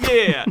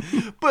 Yeah.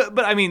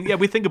 But I mean, yeah,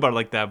 we think about it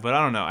like that, but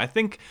I don't know. I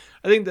think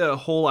the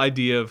whole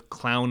idea of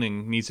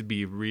clowning needs to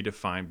be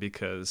redefined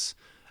because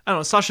I don't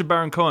know. Sacha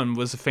Baron Cohen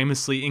was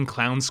famously in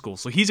clown school,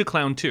 so he's a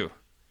clown too.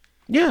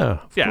 Yeah,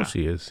 of course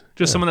he is.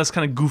 Just someone that's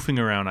kind of goofing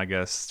around, I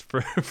guess,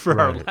 for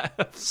our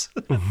laughs,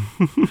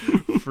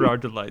 for our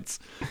delights.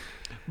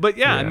 But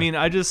yeah, I mean,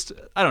 I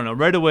don't know.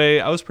 Right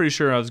away, I was pretty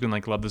sure I was gonna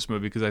love this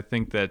movie because I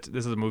think that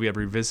this is a movie I've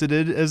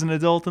revisited as an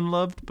adult and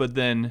loved. But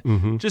then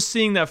just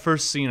seeing that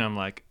first scene, I'm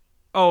like,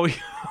 oh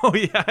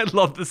yeah, I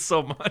love this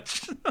so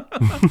much.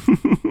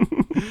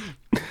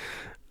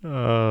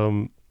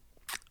 I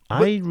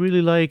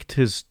really liked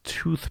his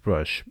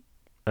toothbrush,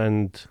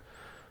 and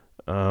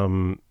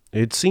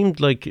it seemed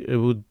like it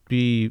would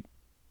be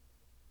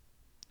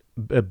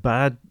a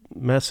bad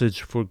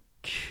message for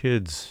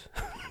kids.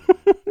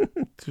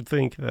 To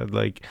think that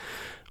like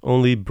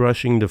only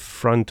brushing the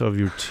front of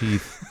your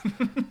teeth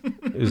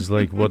is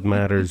like what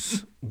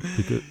matters,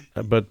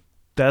 but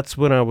that's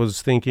when I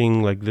was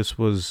thinking like this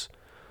was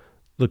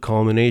the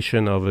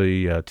culmination of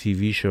a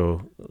TV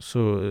show.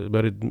 So,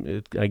 but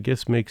it I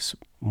guess makes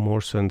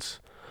more sense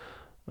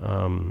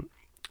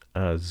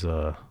as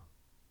a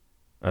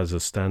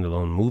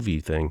standalone movie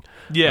thing.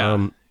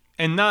 Yeah,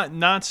 and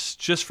not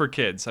just for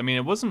kids. I mean,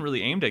 it wasn't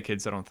really aimed at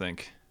kids, I don't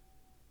think.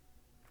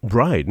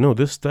 Right. No,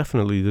 this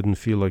definitely didn't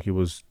feel like it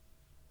was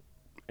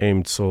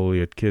aimed solely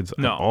at kids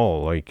at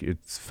all. Like it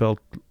felt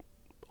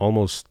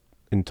almost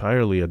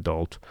entirely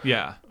adult.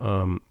 Yeah.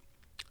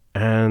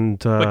 And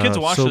but kids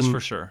watch this for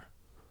sure.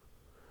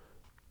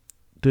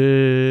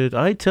 Did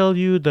I tell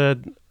you that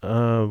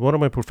one of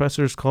my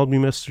professors called me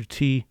Mr.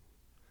 T?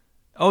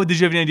 Oh, did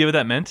you have any idea what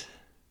that meant?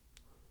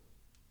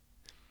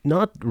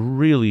 Not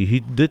really. He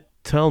did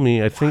tell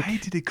me. I think. Why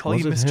did he call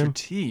you Mr.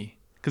 T?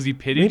 Because he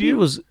pitied you?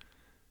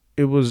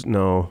 It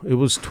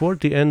was toward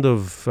the end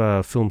of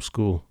film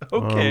school.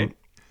 Okay.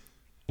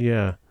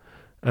 Yeah.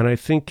 And I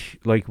think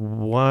like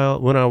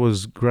when I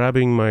was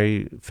grabbing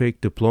my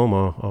fake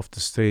diploma off the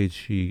stage,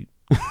 he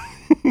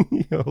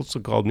also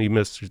called me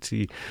Mr.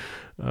 T.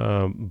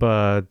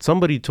 But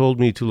somebody told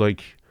me to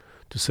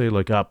say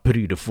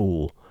pity the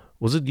fool.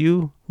 Was it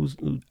you who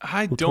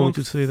told me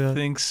to say that?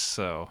 Think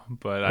so,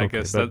 but I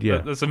guess that's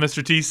what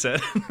Mr. T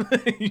said.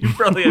 You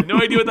probably had no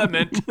idea what that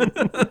meant.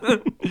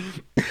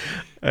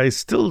 I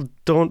still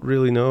don't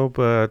really know,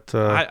 but...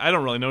 I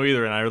don't really know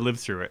either, and I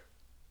lived through it.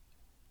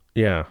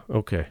 Yeah,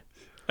 okay.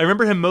 I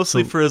remember him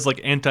mostly for his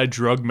like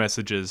anti-drug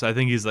messages. I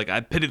think he's like, "I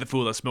pity the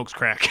fool that smokes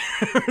crack,"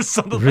 or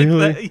something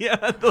Really? like that.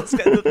 Yeah, those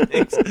kinds of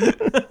things.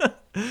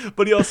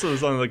 But he also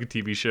was on like a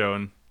TV show,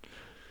 and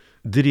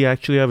Did he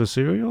actually have a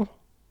cereal?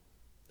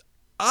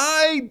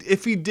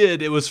 if he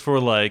did, it was for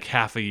like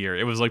half a year.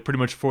 It was like pretty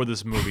much for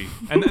this movie,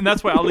 and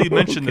that's why Ali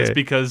mentioned this, Okay.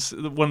 because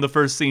one of the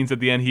first scenes at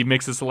the end, he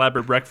makes this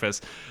elaborate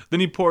breakfast. Then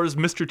he pours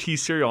Mr. T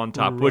cereal on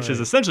top, which is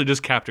Right. essentially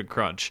just Captain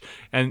Crunch,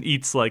 and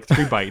eats like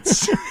 3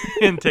 bites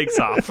and takes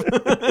off.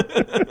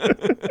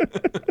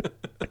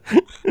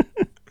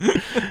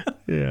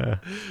 Yeah,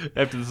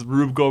 After this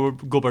Rube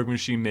Goldberg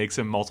machine makes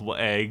him multiple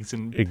eggs,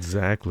 and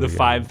exactly. the yeah.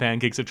 5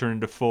 pancakes are turned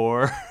into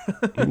 4.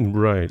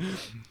 Right.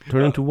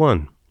 Turn into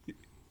one.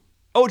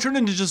 Oh, it turned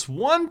into just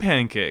 1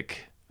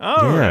 pancake.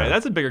 All Yeah. right,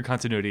 that's a bigger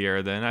continuity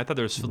error then. I thought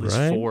there was at least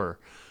Right. 4.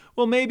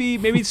 Well,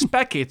 maybe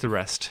Speck ate the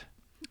rest.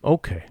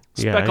 Okay.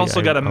 Yeah, Speck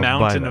also got a I'll buy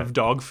mountain that. of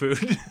dog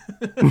food.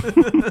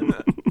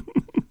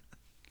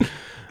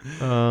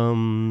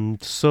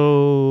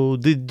 So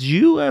did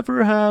you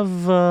ever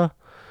have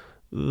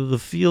the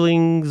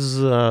feelings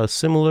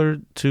similar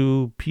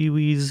to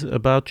Pee-wee's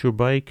about your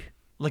bike?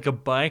 Like a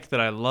bike that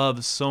I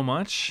love so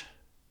much.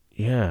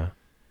 Yeah.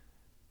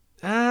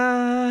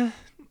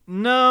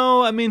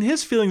 No. I mean,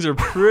 his feelings are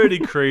pretty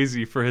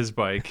crazy for his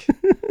bike.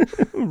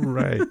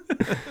 Right.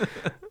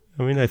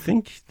 I mean, I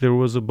think there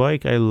was a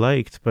bike I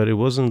liked, but it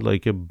wasn't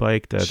like a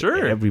bike that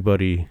Sure.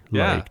 everybody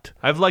Yeah, liked.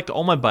 I've liked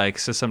all my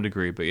bikes to some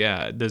degree, but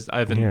yeah, I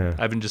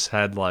haven't just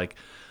had like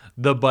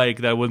the bike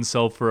that wouldn't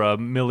sell for $1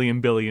 million,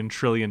 billion, $1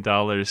 trillion.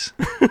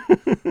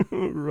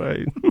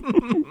 Right.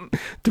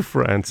 To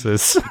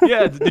Francis.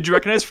 Yeah, did you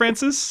recognize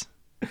Francis?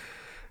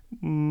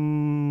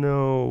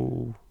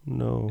 No.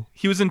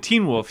 He was in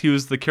Teen Wolf. He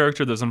was the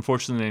character that was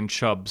unfortunately named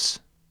Chubbs.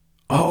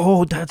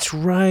 Oh, that's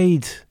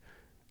right.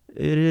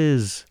 It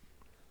is.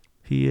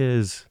 He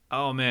is.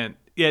 Oh man,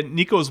 yeah.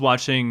 Nico was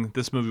watching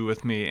this movie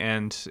with me,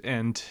 and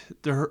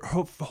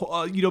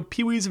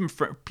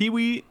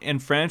Pee-wee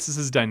and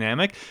Francis's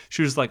dynamic.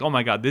 She was like, "Oh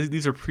my god,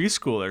 these are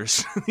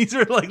preschoolers. These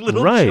are like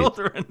little Right.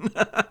 children."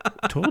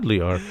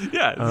 Totally are.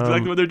 Yeah, that's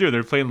exactly what they're doing.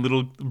 They're playing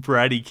little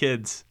bratty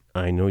kids.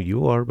 I know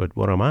you are, but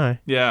what am I?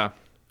 Yeah.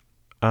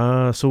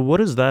 So what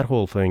is that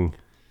whole thing?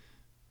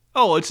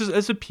 Oh, it's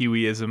a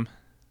Pee-weeism.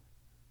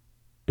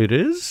 It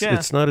is? Yeah.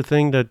 It's not a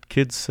thing that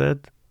kids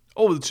said?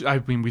 Oh, I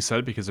mean, we said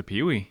it because of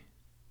Pee-wee.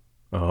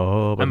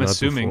 Oh, but I'm not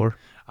assuming. before?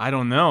 I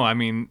don't know. I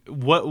mean,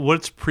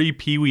 what's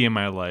pre-Pee-wee in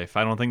my life?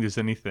 I don't think there's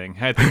anything.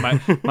 I think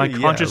my Yeah,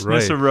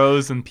 consciousness right.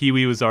 arose and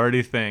Pee-wee was already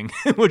a thing,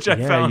 which I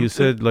Yeah, found. you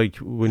said like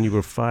when you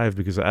were 5,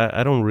 because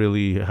I don't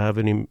really have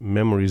any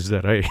memories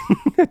that I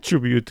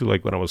attribute to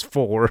like when I was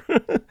 4.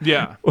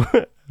 Yeah.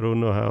 I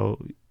don't know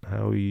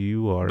how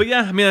you are. But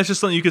yeah, I mean, that's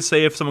just something you could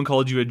say if someone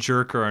called you a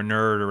jerk or a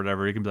nerd or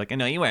whatever. You can be like, I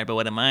know you are, but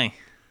what am I?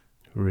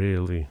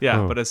 Really?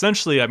 Yeah, Oh. but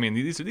essentially, I mean,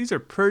 these are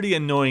pretty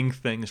annoying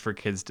things for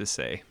kids to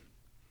say.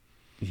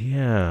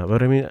 Yeah,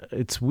 but I mean,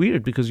 it's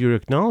weird because you're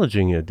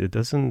acknowledging it. It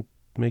doesn't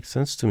make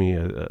sense to me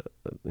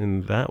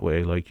in that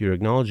way. Like you're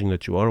acknowledging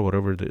that you are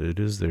whatever it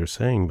is they're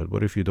saying. But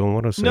what if you don't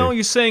want to say? No,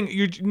 you're saying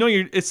you're.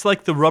 It's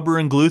like the rubber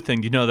and glue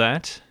thing. Do you know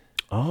that?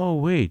 Oh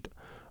wait,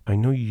 I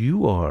know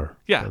you are.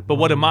 Yeah, but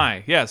what am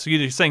I? Yeah, so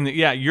you're saying that.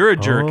 Yeah, you're a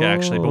jerk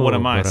actually, but what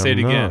am I? but Say it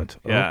I'm again. not.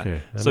 Yeah.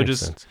 Okay, that so makes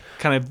just sense.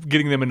 kind of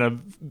getting them in a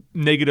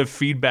negative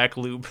feedback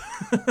loop.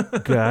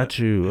 Got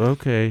you.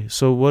 Okay,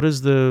 so what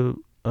is the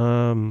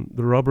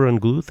rubber and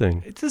glue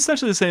thing? It's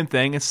essentially the same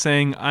thing. It's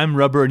saying I'm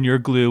rubber and you're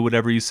glue.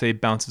 Whatever you say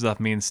bounces off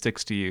me and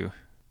sticks to you.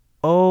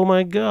 Oh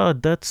my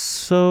God, that's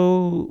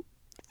so.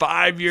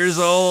 5 years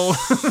old.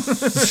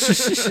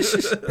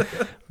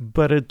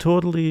 But it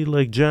totally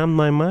like jammed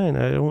my mind.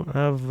 I don't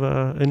have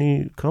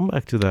any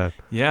comeback to that.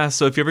 Yeah,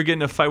 so if you ever get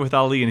in a fight with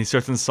Ali and he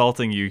starts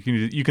insulting you,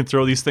 you can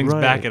throw these things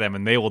back Right. at him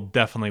and they will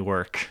definitely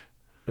work.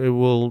 It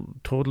will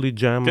totally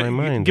jam my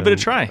mind. Give it a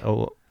and try.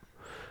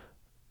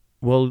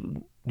 Well,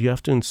 you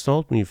have to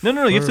insult me. No, you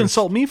have to first.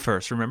 insult me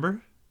first,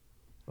 remember?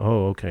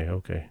 Oh,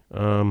 okay.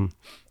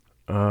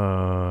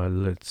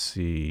 Let's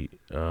see.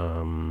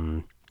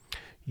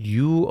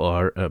 You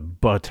are a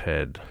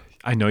butthead.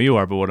 I know you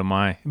are, but what am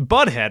I?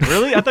 Butthead,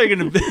 really? I thought you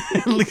were going to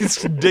at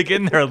least dig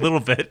in there a little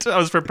bit. I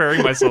was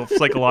preparing myself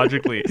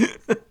psychologically.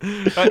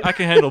 I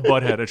can handle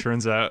butthead, it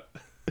turns out.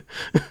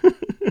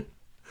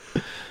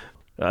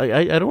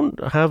 I don't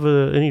have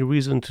any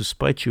reason to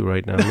spite you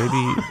right now.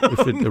 Maybe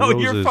if it No,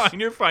 aroses.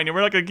 you're fine.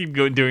 We're not going to keep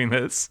doing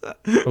this.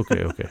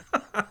 Okay.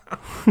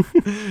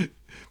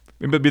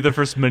 Maybe be the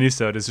first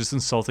mini-sode is just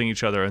insulting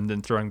each other and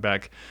then throwing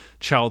back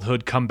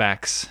childhood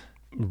comebacks.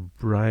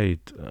 Right.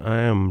 I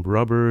am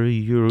rubber,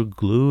 you're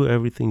glue.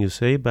 Everything you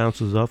say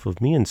bounces off of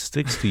me and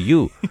sticks to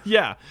you.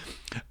 Yeah.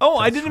 Oh,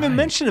 I didn't even right.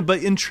 mention it,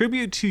 but in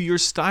tribute to your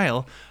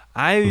style,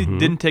 I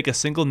didn't take a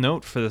single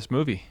note for this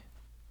movie.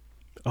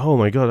 Oh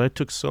my God, I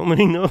took so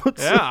many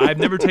notes. Yeah, I've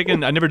never done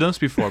this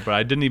before, but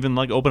I didn't even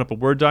open up a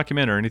Word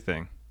document or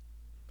anything.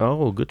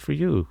 Oh, good for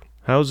you.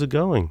 How's it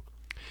going?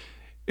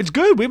 It's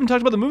good. We haven't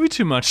talked about the movie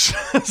too much.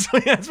 So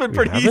yeah, it's been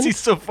pretty easy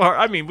so far.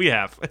 I mean, we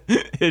have.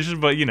 It's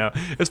just, but,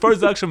 as far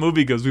as the actual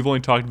movie goes, we've only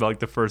talked about like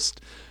the first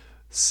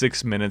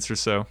 6 minutes or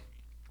so.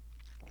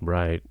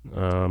 Right.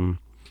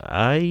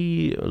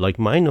 I like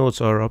my notes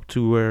are up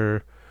to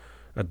where,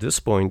 at this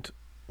point,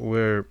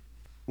 where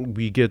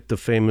we get the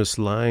famous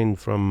line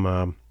from.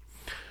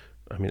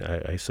 I mean,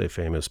 I say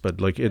famous, but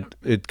like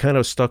it kind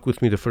of stuck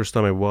with me the first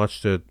time I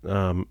watched it.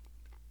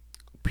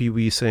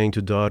 Pee-wee saying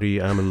to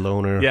Dottie, "I'm a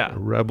loner, Yeah. a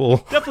rebel."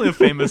 Definitely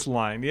a famous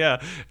line.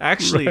 Yeah.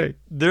 Actually, Right.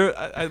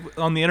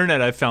 on the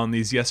internet, I found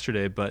these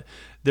yesterday, but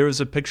there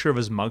was a picture of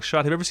his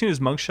mugshot. Have you ever seen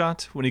his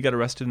mugshot when he got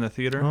arrested in the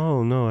theater?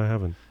 Oh no, I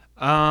haven't.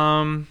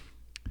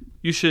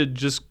 You should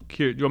just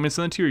here. Do you want me to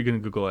send it to you, or are you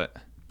going to Google it?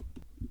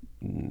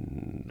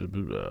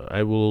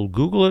 I will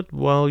Google it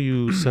while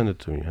you send it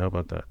to me. How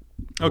about that?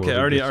 Okay, I Whoever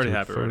already gets to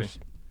have it already. first.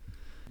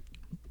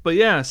 But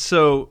yeah,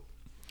 so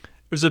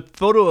there's a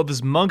photo of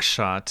his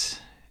mugshot,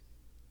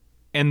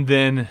 and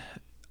then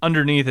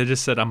underneath it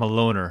just said, "I'm a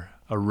loner,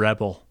 a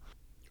rebel."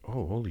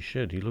 Oh, holy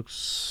shit! He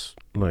looks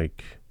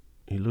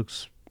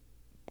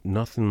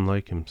nothing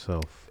like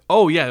himself.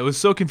 Oh yeah, it was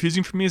so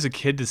confusing for me as a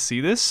kid to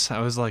see this. I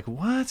was like,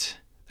 "What?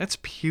 That's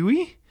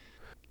Pee-wee?"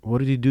 What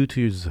did he do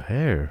to his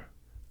hair?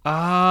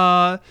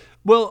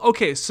 Well,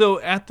 okay, so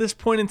at this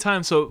point in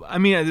time, so I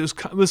mean,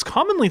 it was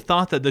commonly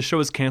thought that the show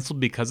was canceled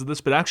because of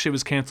this, but actually it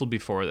was canceled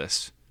before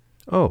this.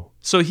 Oh,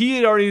 So he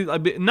had already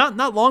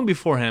not long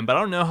beforehand, but I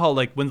don't know how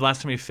like when the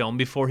last time he filmed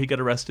before he got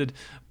arrested.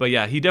 But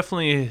yeah, he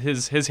definitely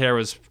his hair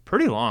was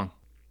pretty long,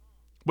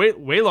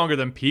 way longer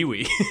than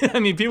Pee-wee. I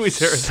mean, Pee-wee's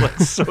hair is like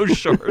so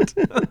short.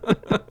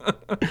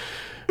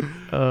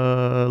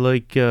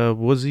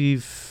 was he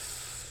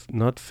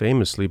not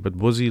famously, but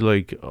was he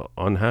like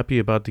unhappy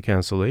about the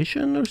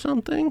cancellation or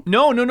something?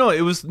 No.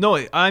 It was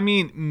no. I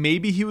mean,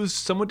 maybe he was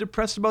somewhat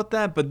depressed about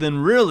that, but then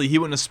really he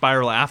went in a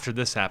spiral after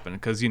this happened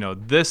because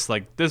this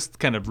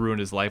kind of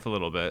ruined his life a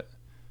little bit,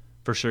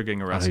 for sure.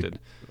 Getting arrested.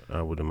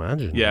 I would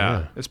imagine.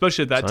 Yeah,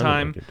 especially at that Sounded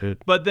time. like it did.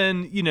 But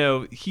then,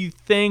 he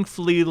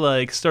thankfully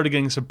like started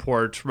getting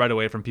support right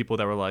away from people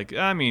that were like,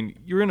 I mean,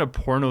 you're in a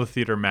porno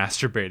theater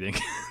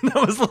masturbating. That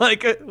was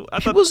like, I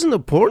He thought, was in a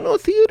porno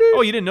theater?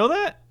 oh, you didn't know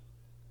that?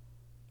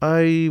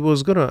 I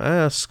was gonna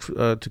ask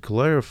to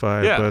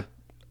clarify, Yeah. but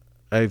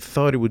I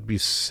thought it would be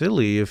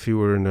silly if he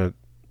were in a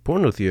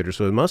porno theater,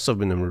 so it must have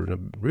been a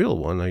real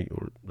one.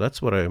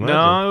 That's what I imagine.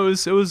 No,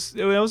 it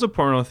was a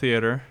porno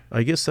theater.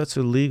 I guess that's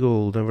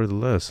illegal,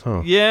 nevertheless,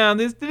 huh? Yeah,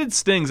 they did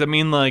stings. I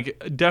mean,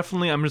 like,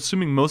 definitely, I'm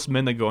assuming most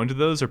men that go into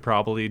those are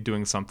probably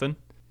doing something.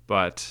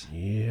 But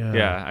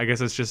yeah, I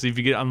guess it's just if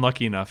you get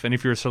unlucky enough, and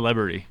if you're a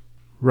celebrity.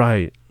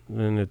 Right.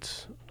 Then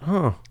it's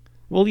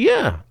well,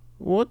 yeah.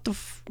 What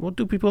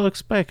do people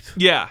expect?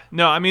 Yeah,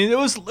 no, I mean, it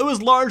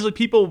was largely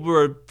people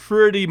were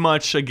pretty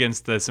much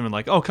against this and were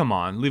like, oh, come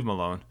on, leave him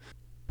alone.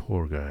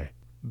 Poor guy.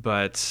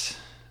 But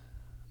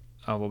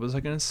what was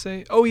I going to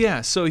say? Oh, yeah,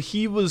 so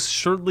he was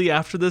shortly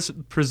after this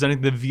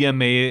presenting the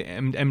VMA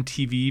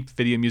MTV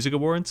Video Music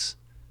Awards.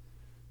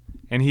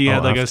 And he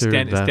had like a after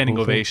that standing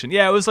whole thing? ovation.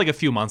 Yeah, it was like a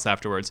few months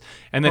afterwards.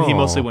 And then he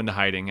mostly went into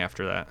hiding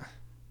after that.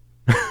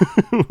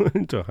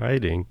 Into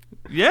hiding.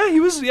 Yeah, he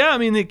was. Yeah, I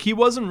mean, like, he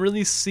wasn't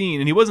really seen,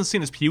 and he wasn't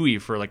seen as Pee-wee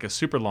for like a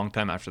super long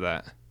time after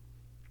that.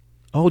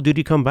 Oh, did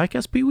he come back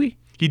as Pee-wee?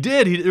 He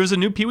did. There was a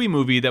new Pee-wee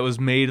movie that was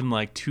made in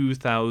like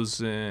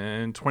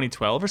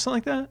 2012 or something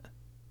like that.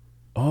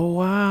 Oh,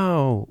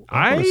 wow.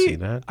 I want to see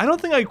that. I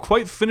don't think I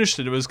quite finished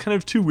it. It was kind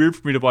of too weird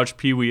for me to watch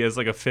Pee-wee as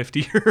like a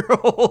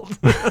 50-year-old.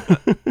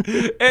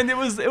 And it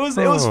was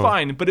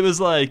fine, but it was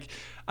like,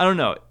 I don't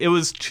know. It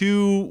was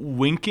too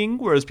winking,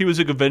 whereas Pee-wee's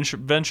Big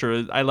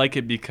Adventure, I like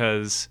it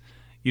because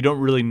you don't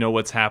really know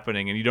what's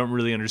happening and you don't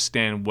really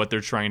understand what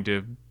they're trying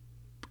to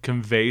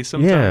convey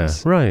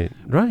sometimes. Yeah,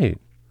 right.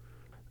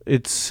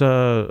 It's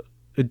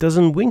it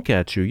doesn't wink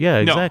at you.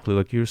 Yeah, No. exactly,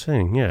 like you were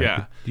saying. Yeah.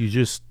 Yeah. You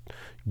just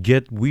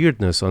get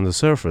weirdness on the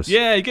surface.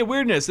 Yeah, you get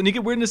weirdness, and you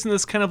get weirdness in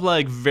this kind of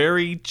like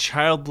very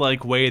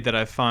childlike way that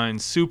I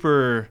find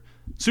super,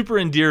 super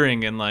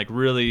endearing and like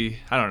really,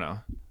 I don't know,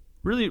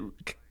 really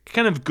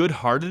kind of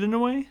good-hearted in a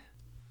way.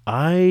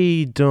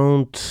 I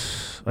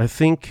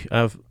think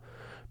I've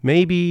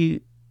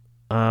maybe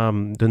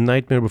The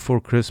Nightmare Before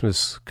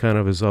Christmas kind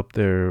of is up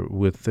there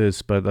with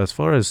this, but as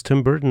far as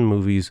Tim Burton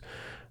movies,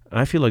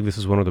 I feel like this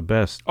is one of the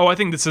best. Oh, I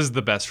think this is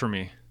the best for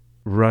me.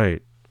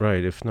 Right.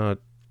 If not,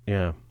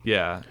 yeah.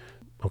 Yeah.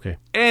 Okay.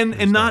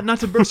 And not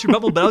to burst your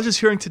bubble, but I was just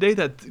hearing today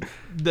that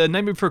The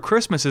Nightmare Before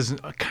Christmas is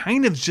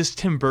kind of just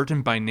Tim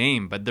Burton by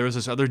name, but there was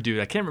this other dude,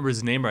 I can't remember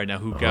his name right now,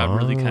 who got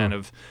really kind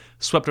of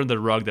swept under the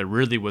rug that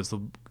really was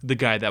the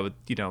guy that would,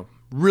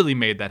 really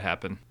made that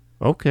happen.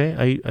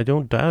 Okay, I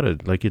don't doubt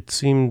it. Like it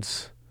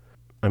seems.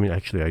 I mean,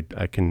 actually,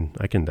 I can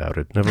doubt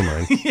it. Never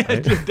mind. Yeah,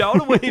 doubt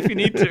away if you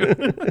need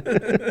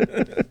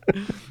to.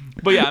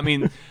 But yeah, I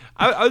mean,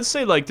 I would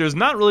say like there's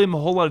not really a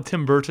whole lot of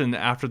Tim Burton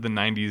after the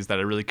 '90s that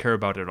I really care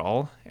about at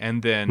all.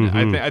 And then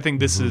I think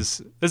this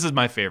is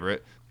my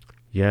favorite.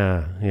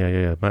 Yeah.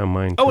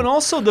 Mine. Oh, too. and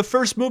also the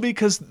first movie,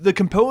 because the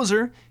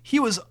composer, he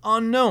was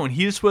unknown.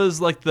 He just was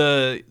like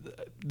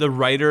the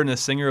writer and the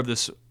singer of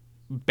this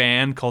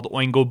band called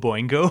Oingo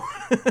Boingo.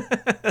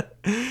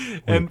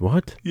 Wait,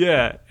 what?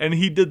 Yeah, and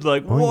he did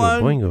like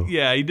Oingo Boingo.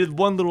 Yeah, he did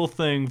one little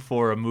thing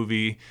for a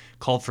movie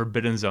called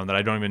Forbidden Zone that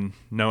I don't even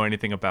know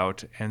anything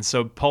about. And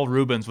so Paul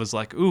Rubens was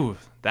like, "Ooh,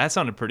 that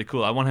sounded pretty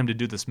cool. I want him to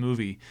do this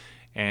movie."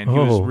 And he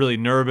was really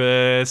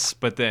nervous,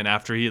 but then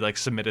after he like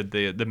submitted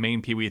the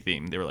main Pee-wee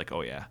theme, they were like,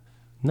 "Oh yeah."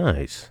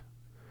 Nice.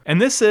 And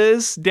this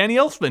is Danny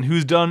Elfman,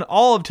 who's done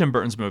all of Tim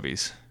Burton's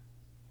movies.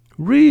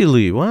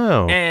 Really?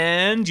 Wow.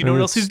 And you know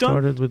what else he's done?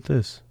 Started with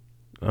this.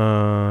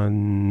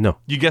 No.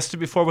 You guessed it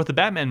before with the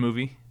Batman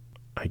movie.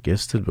 I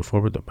guessed it before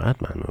with the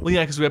Batman movie. Well,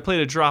 yeah, because we had played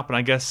a drop, and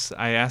I guess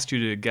I asked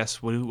you to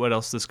guess what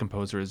else this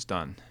composer has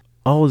done.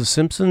 Oh, The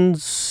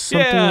Simpsons?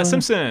 Something Yeah, like?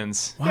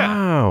 Simpsons.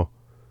 Wow.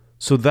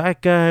 So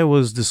that guy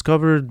was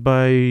discovered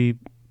by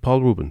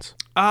Paul Rubens.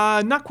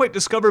 Not quite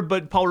discovered,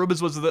 but Paul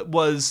Rubens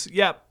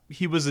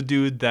he was a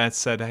dude that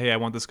said, "Hey, I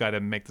want this guy to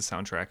make the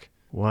soundtrack."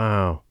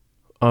 Wow.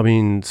 I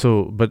mean,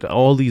 but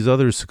all these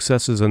other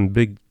successes and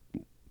big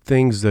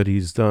things that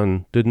he's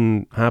done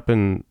didn't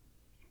happen,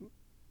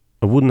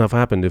 or wouldn't have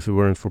happened if it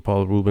weren't for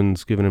Paul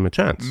Rubens giving him a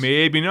chance.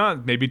 Maybe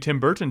not. Maybe Tim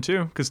Burton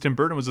too, because Tim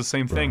Burton was the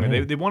same thing.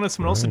 Right. They wanted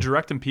someone else to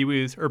direct in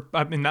Pee-wee's, or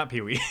I mean not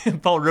Pee-wee.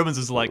 Paul Rubens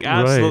was like,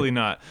 absolutely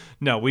not.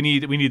 No, we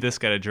need this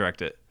guy to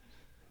direct it.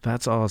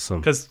 That's awesome.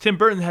 Because Tim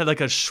Burton had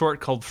like a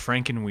short called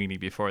Frankenweenie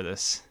before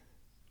this.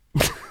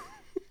 I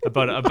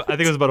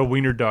think it was about a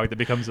wiener dog that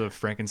becomes a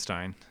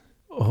Frankenstein.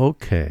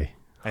 Okay.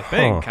 I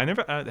think. I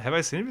never have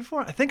I seen it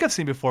before? I think I've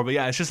seen it before, but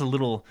yeah, it's just a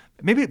little.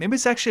 Maybe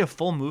it's actually a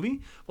full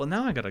movie. Well,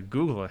 now I gotta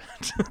Google it.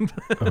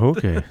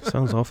 Okay.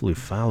 Sounds awfully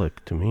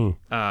phallic to me.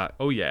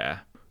 Oh yeah.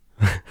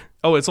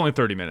 Oh, it's only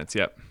 30 minutes.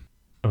 Yep.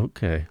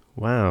 Okay.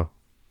 Wow.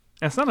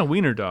 And it's not a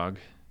wiener dog.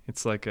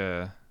 It's like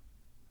I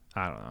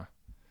don't know.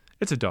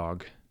 It's a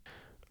dog.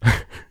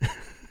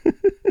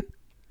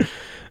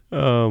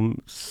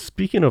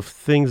 Speaking of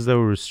things that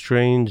were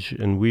strange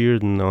and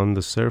weird and on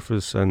the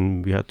surface,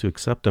 and we had to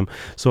accept them.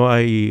 So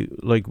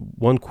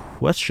one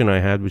question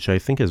I had, which I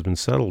think has been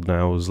settled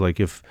now, is like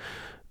if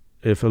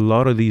a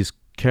lot of these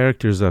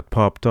characters that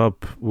popped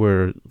up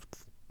were,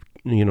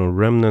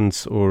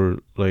 remnants or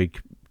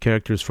like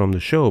characters from the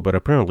show, but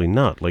apparently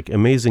not. Like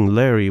Amazing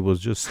Larry was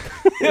just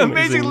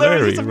Amazing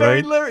Larry, just a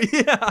very right? Larry.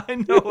 Yeah, I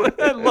know.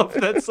 I love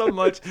that so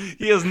much.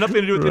 He has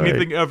nothing to do with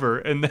anything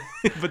ever,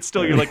 but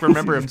still, you're like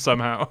remember him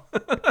somehow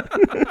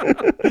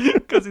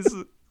because he's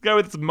a guy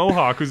with this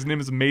mohawk whose name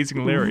is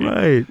Amazing Larry.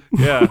 Right.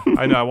 Yeah,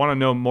 I know. I want to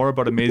know more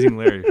about Amazing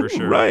Larry for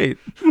sure. Right.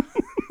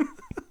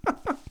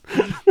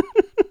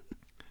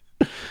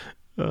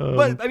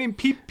 But I mean,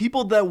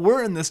 people that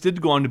were in this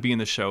did go on to be in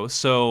the show.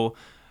 So.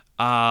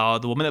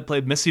 The woman that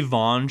played Missy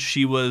Vaughn,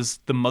 she was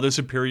the Mother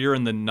Superior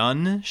in the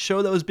Nun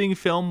show that was being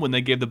filmed when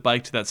they gave the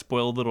bike to that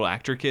spoiled little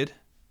actor kid.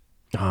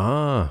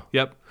 Ah.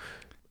 Yep.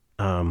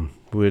 Who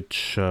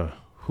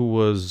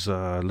was,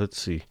 let's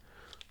see.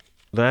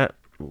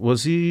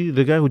 Was he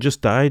the guy who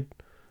just died?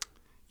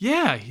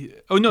 Yeah.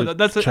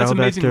 That's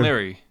Amazing actor?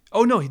 Larry.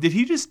 Oh, no. Did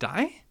he just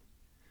die?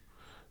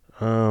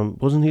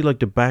 Wasn't he like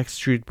the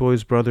Backstreet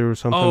Boys brother or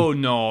something? Oh,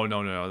 no.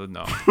 No.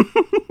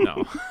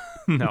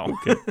 No.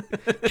 Okay.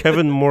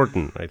 Kevin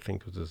Morton, I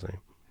think was his name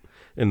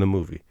in the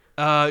movie.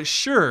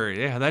 Sure.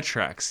 Yeah, that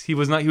tracks. He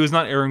was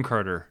not Aaron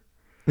Carter.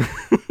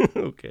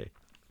 Okay.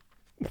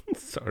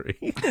 Sorry.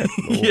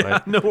 Yeah,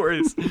 no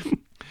worries.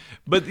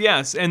 But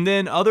yes, and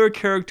then other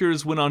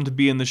characters went on to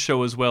be in the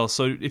show as well.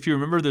 So if you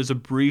remember, there's a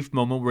brief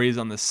moment where he's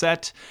on the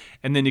set,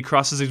 and then he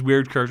crosses these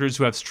weird characters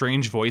who have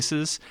strange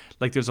voices.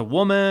 Like there's a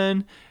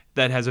woman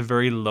that has a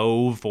very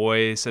low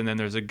voice, and then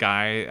there's a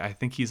guy, I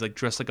think he's like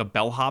dressed like a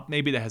bellhop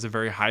maybe, that has a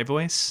very high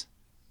voice.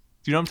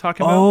 Do you know what I'm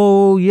talking about?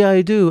 Oh, yeah,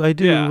 I do.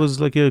 Yeah. It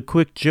was like a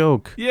quick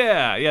joke.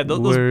 Yeah, those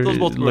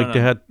both were like they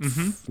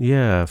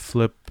had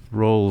flip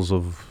roles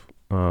of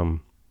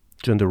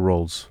gender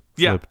roles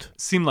flipped. Yeah,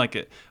 seemed like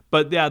it.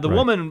 But yeah, the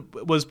woman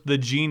was the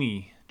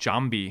genie,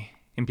 Jambi,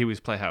 in Pee-wee's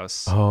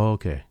Playhouse. Oh,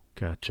 okay.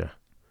 Gotcha.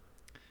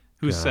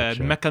 Who said,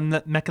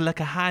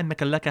 Mekaleka hi,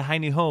 Mekaleka hi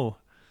ni ho.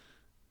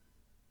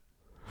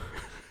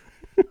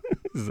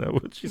 Is that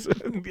what she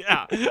said?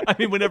 Yeah. I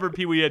mean, whenever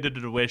Pee-wee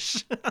did a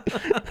wish.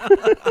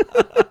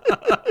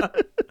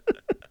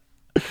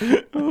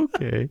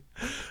 Okay.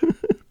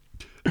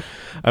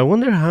 I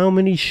wonder how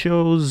many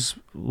shows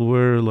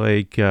were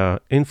like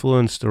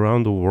influenced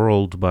around the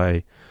world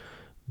by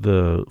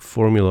the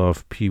formula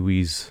of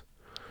Pee-wee's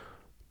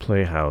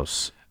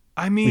Playhouse.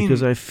 I mean,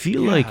 because I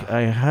feel like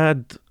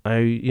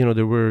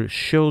there were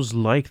shows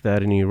like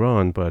that in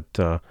Iran,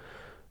 but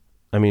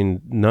I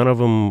mean, none of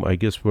them, I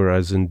guess, were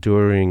as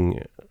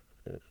enduring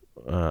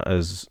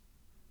as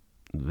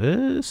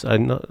this.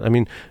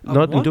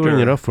 Not enduring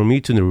enough for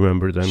me to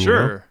remember them.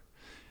 Sure. You know?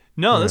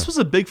 No, this was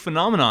a big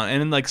phenomenon,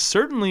 and like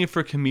certainly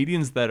for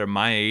comedians that are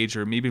my age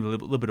or maybe a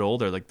little bit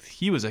older, like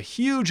he was a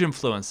huge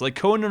influence. Like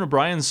Conan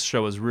O'Brien's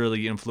show was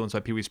really influenced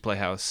by Pee-wee's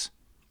Playhouse.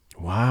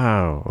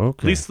 Wow.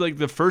 Okay. At least like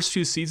the first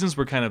few seasons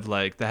were kind of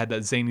like they had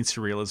that zany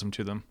surrealism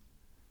to them.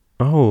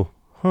 Oh,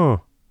 huh.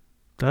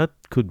 That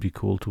could be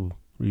cool to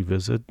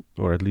revisit,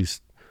 or at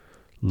least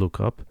look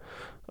up.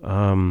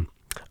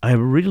 I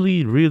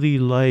really, really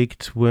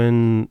liked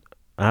when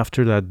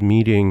after that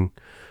meeting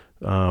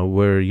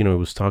where he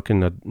was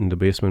talking in the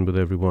basement with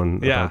everyone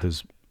Yeah. about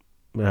his.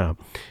 Yeah,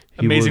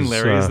 Amazing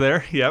Larry is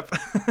there. Yep.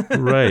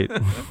 right.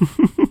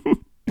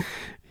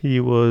 He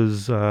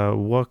was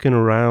walking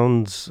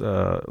around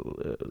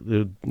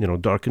the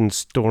dark and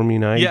stormy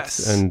night.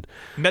 Yes. And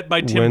met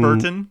by Tim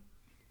Burton.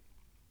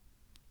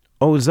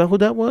 Oh, is that who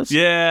that was?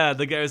 Yeah,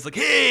 the guy was like,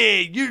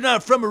 "Hey, you're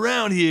not from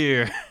around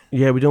here."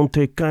 Yeah, we don't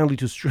take kindly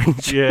to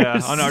strangers. Yeah,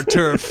 on our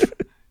turf.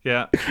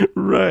 Yeah.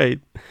 Right.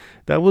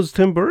 That was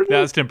Tim Burton? That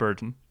was Tim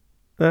Burton.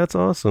 That's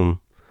awesome.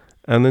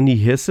 And then he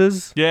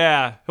hisses?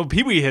 Yeah. Oh,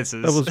 Pee-wee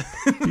hisses. That was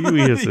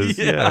Pee-wee hisses.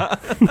 Yeah.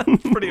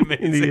 Pretty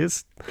amazing. And he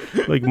hissed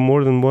like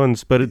more than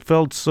once, but it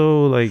felt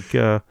so like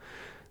it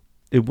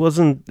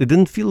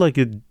didn't feel like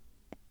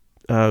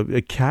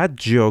a cat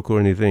joke or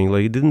anything.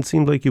 Like it didn't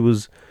seem like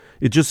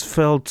it just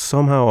felt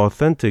somehow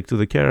authentic to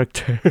the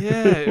character.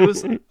 Yeah, it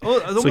was. I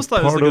almost thought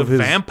it was like a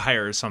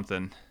vampire or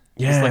something.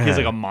 Yeah, he's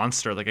like a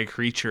monster, like a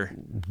creature.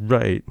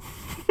 Right.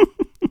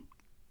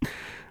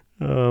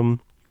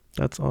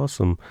 That's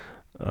awesome.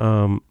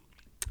 And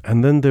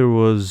then there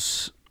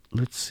was,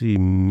 let's see,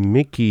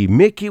 Mickey.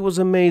 Mickey was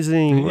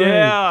amazing.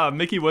 Yeah, right.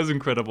 Mickey was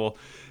incredible.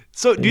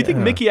 So, do you think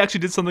Mickey actually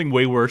did something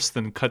way worse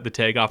than cut the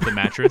tag off the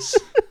mattress?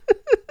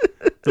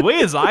 The way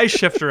his eyes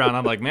shift around,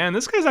 I'm like, man,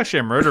 this guy's actually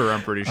a murderer,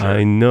 I'm pretty sure.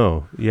 I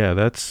know. Yeah,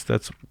 that's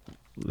that.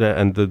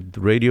 And the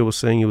radio was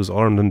saying he was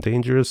armed and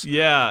dangerous.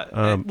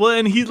 Yeah. Well,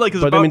 and he's like...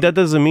 But, I mean, that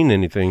doesn't mean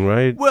anything,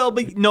 right? Well,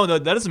 but no,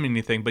 that doesn't mean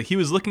anything. But he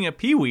was looking at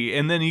Pee-wee,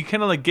 and then he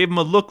kind of like gave him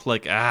a look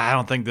like, I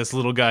don't think this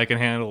little guy can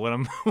handle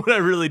what I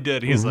really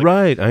did. He's like...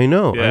 Right, I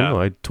know. Yeah.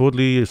 I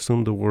totally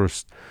assumed the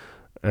worst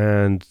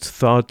and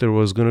thought there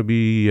was going to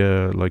be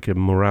like a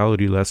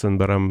morality lesson,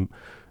 but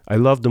I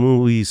love the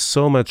movie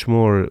so much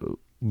more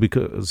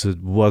because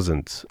it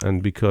wasn't,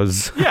 and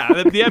because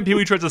at the end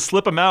Pee-wee tries to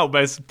slip him out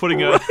by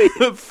putting a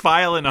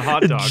file in a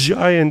hot dog. A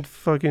giant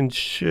fucking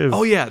shiv.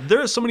 Oh yeah,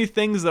 there are so many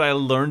things that I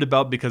learned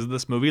about because of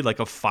this movie, like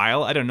a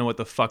file. I don't know what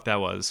the fuck that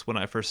was when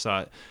I first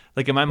saw it.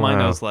 Like in my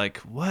mind, I was like,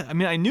 "What?" I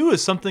mean, I knew it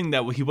was something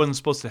that he wasn't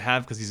supposed to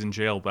have because he's in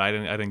jail, but I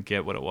didn't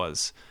get what it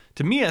was.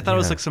 To me, I thought it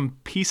was like some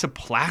piece of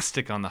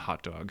plastic on the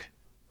hot dog.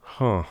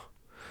 Huh.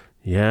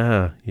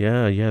 Yeah.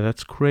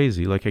 That's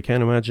crazy. Like I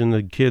can't imagine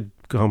the kid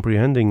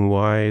comprehending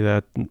why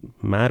that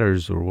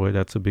matters or why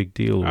that's a big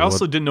deal. I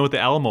also didn't know what the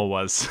Alamo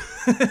was.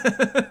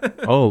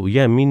 Oh,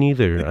 yeah, me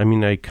neither. I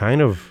mean, I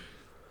kind of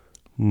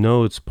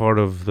know it's part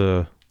of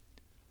the...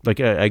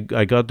 Like, I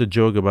got the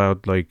joke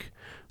about, like,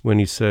 when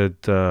he said,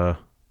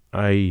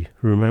 I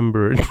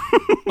remembered...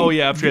 Oh,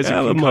 yeah, after he has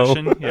a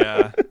concussion.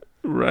 Yeah.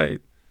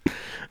 Right.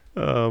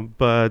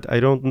 But I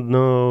don't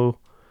know...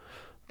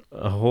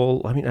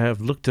 I mean, I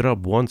have looked it up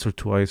once or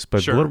twice,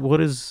 but sure.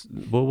 what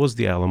was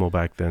the Alamo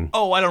back then?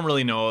 Oh, I don't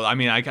really know. I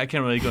mean, I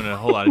can't really go into a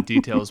whole lot of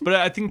details, but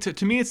I think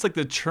to me, it's like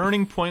the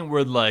turning point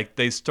where like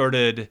they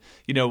started,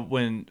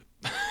 when,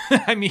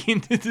 I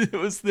mean, it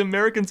was the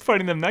Americans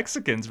fighting the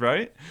Mexicans,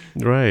 right?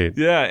 Right.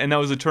 Yeah, and that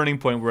was a turning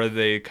point where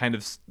they kind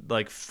of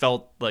like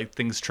felt like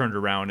things turned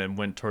around and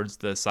went towards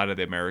the side of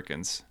the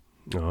Americans.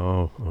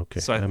 Oh,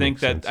 okay. So I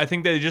think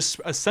they just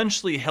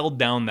essentially held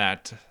down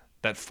that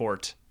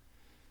fort.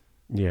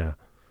 Yeah.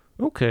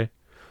 Okay.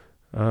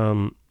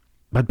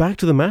 But back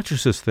to the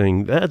mattresses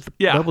thing.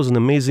 That was an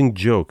amazing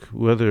joke,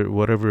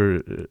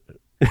 whatever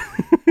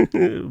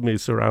may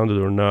surround it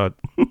or not.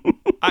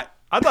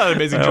 I thought an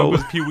amazing joke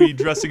was Pee-wee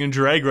dressing in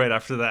drag right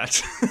after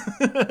that.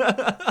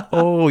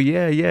 Oh,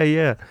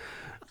 yeah.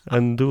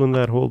 And doing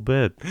that whole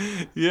bit.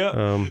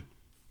 Yeah.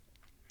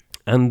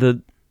 And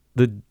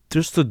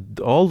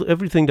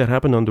everything that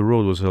happened on the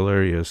road was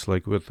hilarious,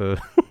 like with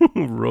the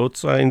road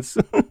signs.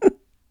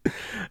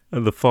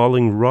 And the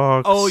falling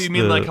rocks. Oh, you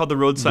mean like how the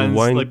road signs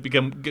like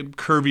get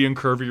curvier and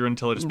curvier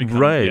until it just becomes...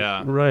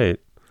 Right.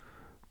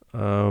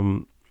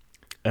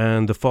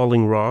 And the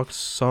falling rocks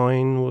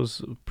sign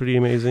was pretty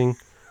amazing.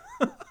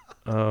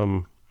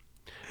 And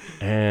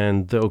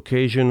the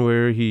occasion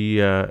where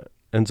he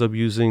ends up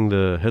using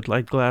the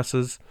headlight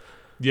glasses.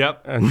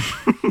 Yep. And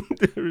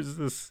there's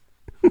this...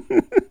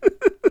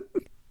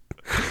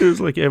 There's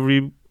like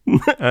every...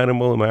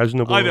 animal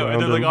imaginable. I know,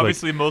 and they're like him,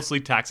 obviously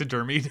mostly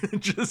taxidermied.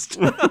 Just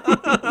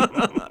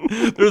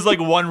there's like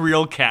one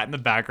real cat in the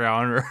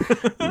background.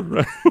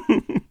 Right.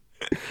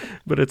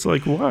 But it's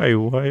like, why?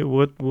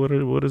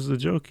 What is the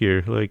joke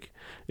here? Like,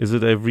 is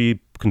it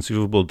every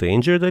conceivable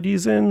danger that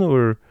he's in,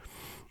 or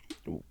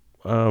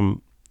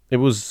it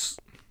was?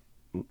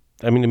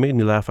 I mean, it made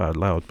me laugh out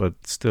loud, but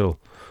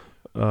still.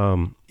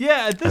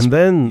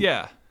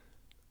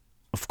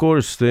 Of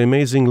course, the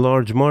amazing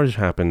Large Marge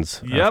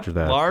happens after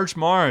that. Large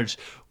Marge,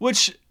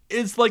 which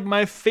is like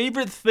my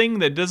favorite thing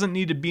that doesn't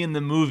need to be in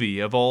the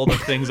movie of all the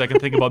things I can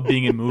think about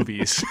being in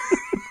movies.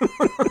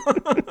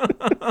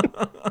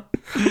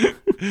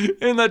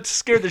 And that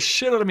scared the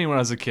shit out of me when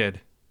I was a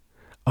kid.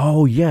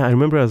 Oh yeah, I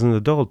remember as an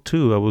adult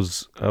too. I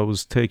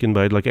was taken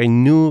by it. Like I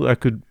knew I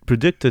could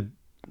predict it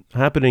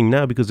happening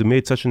now because it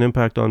made such an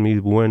impact on me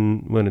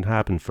when it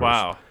happened first.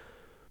 Wow.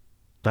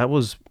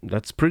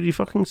 that's pretty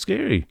fucking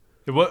scary.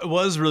 It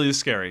was really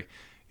scary.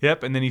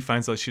 Yep, and then he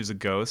finds out she was a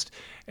ghost.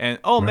 And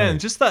oh man,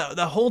 Right. just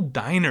the whole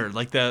diner,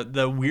 like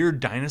the weird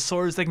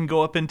dinosaurs they can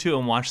go up into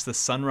and watch the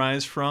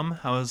sunrise from.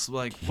 I was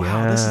like,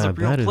 wow, this is a Yeah,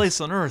 real that place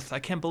is. on Earth. I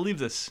can't believe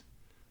this.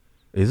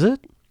 Is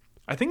it?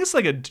 I think it's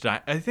like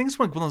I think it's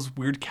like one of those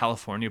weird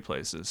California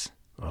places.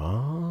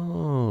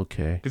 Oh,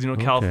 okay. Because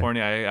Okay.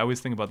 California, I always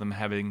think about them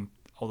having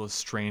all those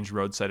strange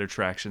roadside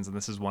attractions, and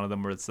this is one of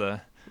them where it's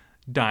a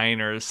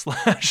diner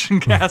slash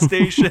gas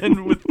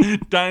station with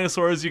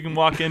dinosaurs you can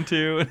walk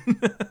into.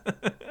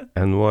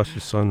 And watch the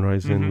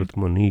sunrise in with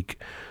Monique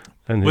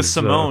and With his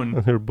Simone.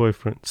 and her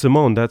boyfriend.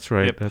 Simone, that's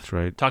right. Yep. That's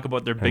right. Talk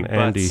about their big And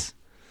Andy.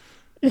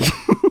 butts.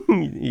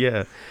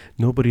 Yeah.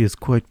 Nobody has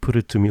quite put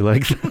it to me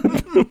like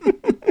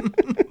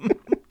that.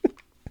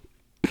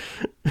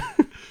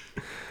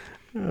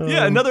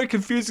 Yeah, another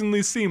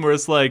confusingly scene where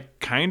it's like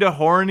kind of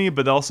horny,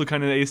 but also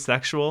kind of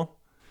asexual.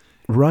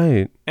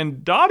 Right.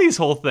 And Dottie's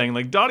whole thing,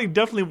 like Dottie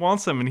definitely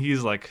wants him, and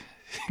he's like,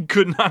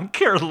 could not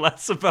care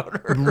less about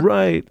her.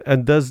 Right.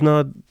 And does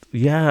not,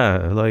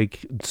 yeah,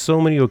 like so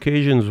many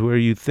occasions where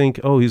you think,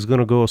 oh, he's going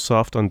to go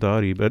soft on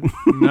Dottie, but,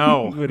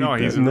 No, but no,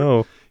 he he's doesn't.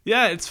 No.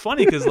 Yeah, it's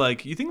funny because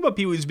like you think about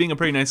Pee Wee's being a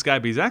pretty nice guy,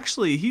 but he's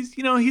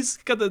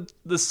got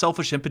the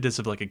selfish impetus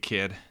of like a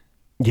kid,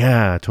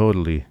 Yeah,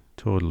 totally.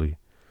 Totally.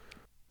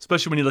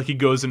 especially when he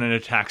goes in and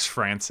attacks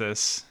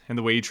Francis and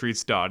the way he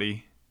treats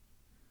Dottie.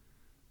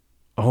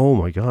 Oh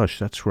my gosh,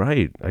 that's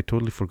right. I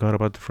totally forgot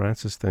about the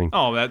Francis thing.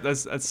 Oh,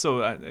 that's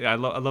so I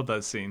love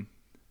that scene.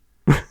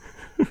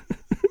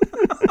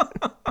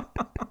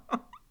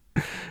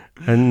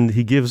 And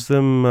he gives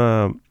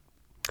them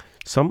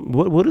some.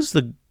 What is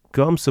the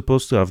gum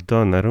supposed to have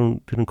done? I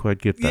didn't quite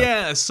get that.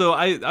 Yeah, so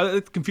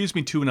it confused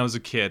me too when I was a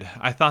kid.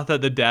 I thought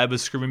that the dad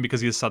was screaming because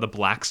he saw the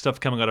black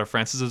stuff coming out of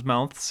Francis's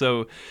mouth.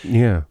 So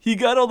Yeah. he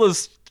got all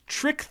those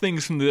trick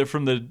things from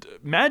the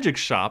magic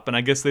shop, and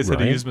I guess they said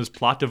to Right. use them as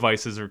plot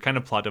devices or kind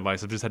of plot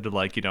devices. Just had to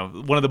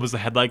one of them was the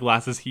headlight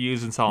glasses he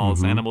used and saw all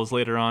his animals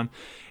later on,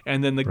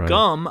 and then the Right.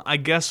 gum. I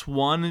guess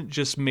one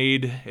just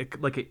made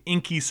like an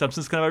inky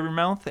substance come out of your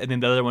mouth, and then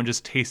the other one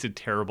just tasted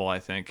terrible. I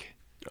think.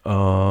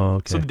 Oh,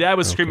 okay. So the dad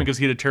was screaming because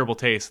he had a terrible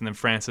taste, and then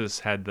Francis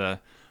had the.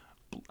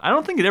 I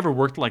don't think it ever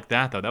worked like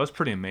that though. That was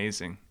pretty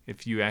amazing.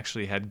 If you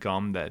actually had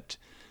gum that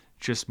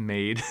just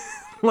made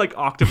like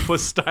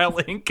octopus style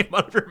ink come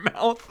out of your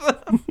mouth.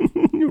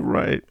 You're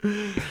right.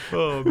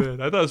 Oh man,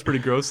 I thought it was pretty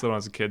gross though when I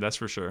was a kid. That's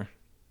for sure.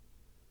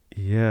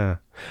 Yeah.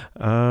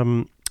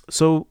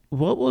 So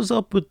what was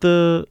up with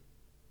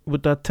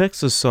that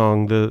Texas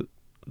song?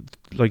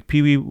 Like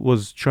Pee Wee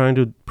was trying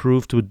to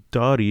prove to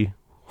Dottie.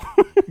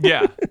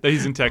 Yeah, that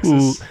he's in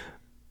Texas.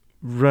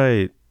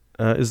 Right.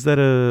 Is that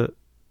a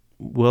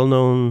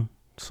well-known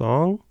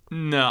song?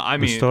 No, I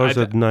The mean, stars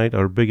at night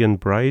are big and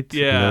bright.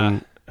 Yeah. And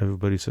then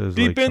everybody says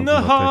deep like in the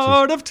something about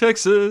heart of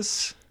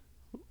Texas.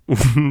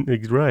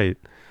 Texas. Right.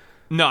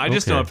 No, I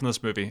just know Okay. it from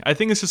this movie. I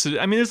think it's just.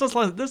 There's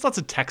lots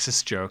of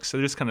Texas jokes. So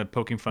they're just kind of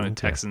poking fun at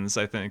Texans.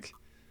 I think.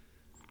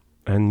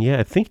 And yeah,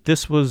 I think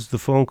this was the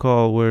phone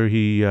call where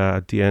he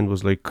at the end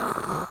was like,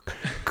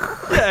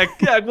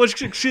 Yeah. Well,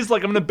 she's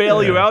like, I'm gonna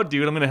bail you out,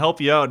 dude. I'm gonna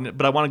help you out,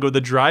 but I want to go to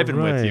the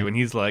drive-in with Right. you. And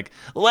he's like,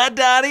 "What,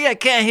 Dottie? I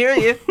can't hear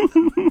you."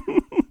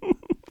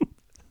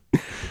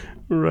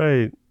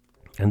 right.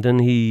 And then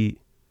he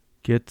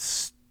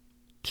gets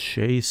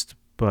chased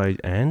by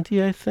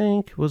Andy, I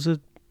think. Was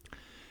it?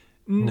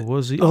 Or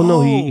was he? Oh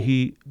no,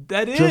 he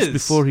That is just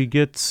before he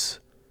gets.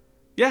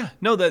 Yeah,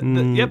 no,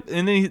 yep.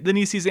 And then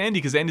he sees Andy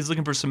because Andy's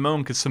looking for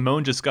Simone because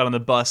Simone just got on the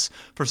bus.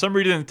 For some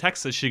reason in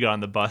Texas, she got on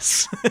the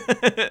bus.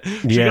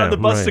 She got on the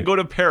bus to right. go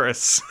to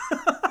Paris.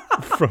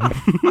 From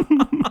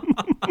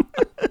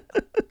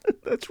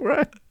That's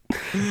right.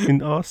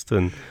 In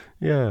Austin.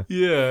 Yeah.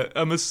 Yeah,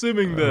 I'm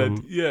assuming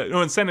that. Yeah,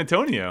 no, in San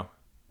Antonio.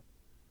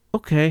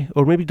 Okay.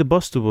 Or maybe the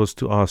bus was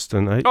to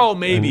Austin. Oh,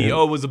 maybe. and-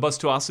 Oh, was the bus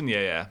to Austin?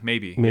 Yeah,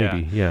 maybe.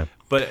 Maybe, yeah.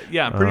 But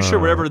yeah, I'm pretty sure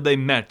wherever they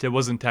met, it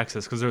wasn't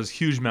Texas because there's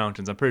huge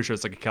mountains. I'm pretty sure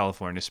it's like a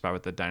California spot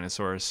with the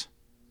dinosaurs.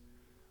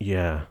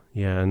 Yeah,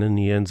 yeah. And then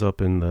he ends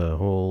up in the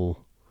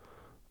whole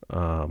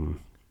The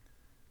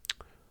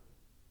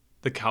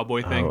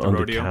cowboy thing, the on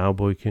rodeo. the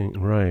Cowboy King,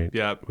 right?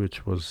 Yeah.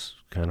 Which was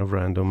kind of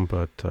random,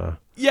 but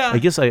Yeah. I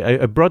guess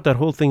I brought that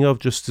whole thing up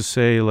just to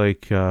say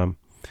like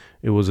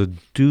it was a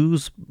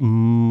Deus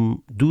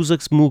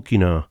Ex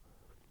Machina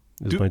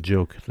is my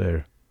joke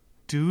there.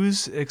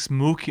 Deus Ex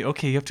Machina.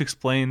 Okay, you have to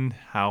explain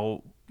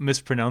how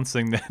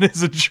mispronouncing that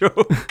is a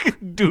joke.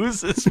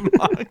 Deus Ex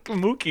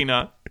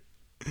Machina.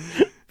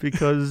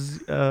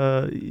 Because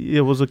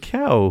it was a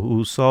cow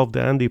who solved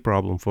the Andy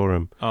problem for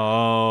him.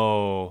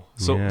 Oh,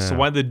 so Yeah.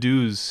 why the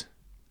Deus?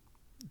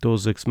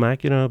 Deus Ex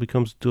Machina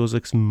becomes Deus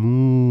Ex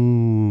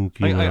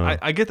Machina.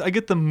 I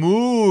get the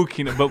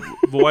Machina, but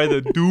why the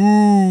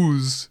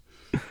Deus?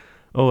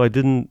 Oh, I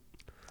didn't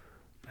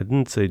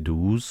say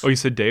Deus. Oh, you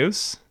said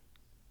Deus?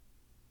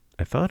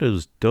 I thought it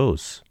was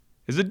Dos.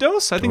 Is it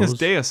Deus? I think it's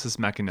Deus. Deus is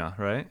Machina,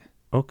 right?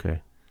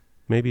 Okay.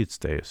 Maybe it's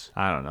Deus.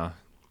 I don't know.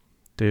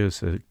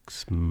 Deus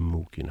Ex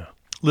Machina.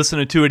 Listen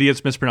to two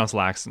idiots mispronounce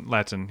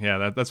Latin.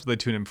 Yeah, that's what they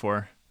tune in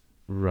for.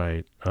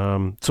 Right.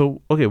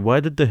 So, okay, why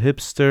did the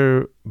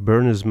hipster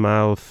burn his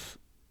mouth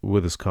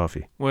with his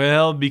coffee?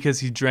 Well, because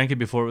he drank it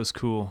before it was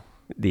cool.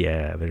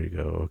 Yeah, there you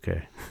go.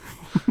 Okay.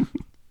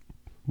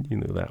 You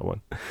knew that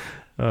one.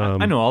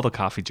 I know all the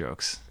coffee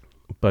jokes.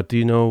 But do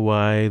you know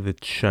why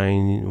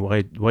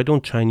why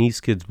don't Chinese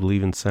kids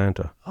believe in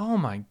Santa? Oh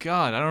my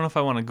God, I don't know if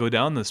I want to go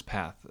down this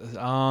path.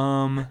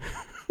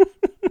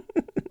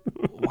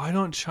 Why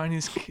don't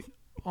Chinese kids...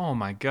 Oh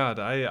my God,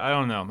 I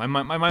don't know. My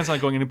mind's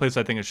not going any place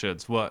I think it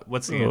should.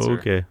 What's the answer?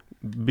 Okay.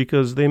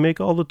 Because they make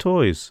all the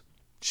toys.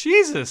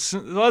 Jesus,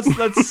 that's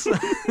it's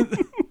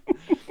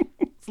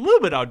a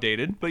little bit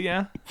outdated, but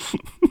yeah.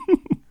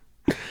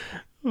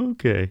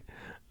 Okay.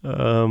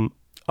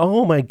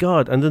 Oh my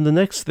God! And then the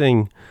next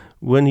thing,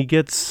 when he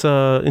gets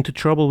into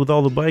trouble with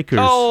all the bikers.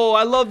 Oh,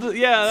 I love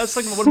that's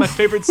like one of my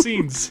favorite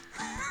scenes.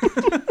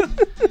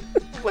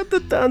 What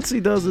the dance he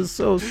does is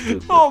so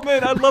stupid. Oh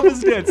man, I love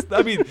his dance.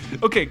 I mean,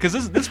 okay,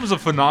 because this was a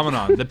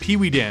phenomenon, the Pee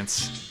Wee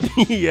dance.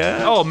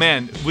 Yeah. Oh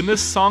man, when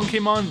this song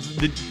came on,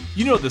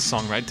 you know this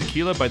song, right?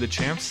 Tequila by the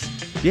Champs.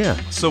 Yeah.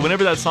 So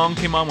whenever that song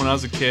came on when I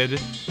was a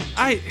kid,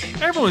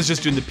 everyone was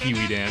just doing the Pee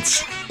Wee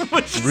dance,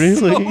 which is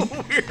Really?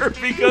 so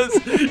weird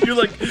because you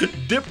like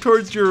dip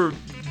towards your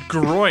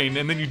groin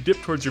and then you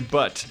dip towards your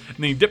butt and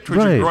then you dip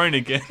towards your groin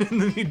again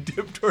and then you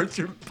dip towards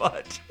your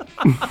butt.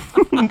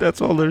 That's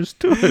all there's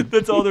to it.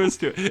 That's all there is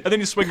to it. And then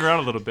you swing around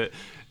a little bit.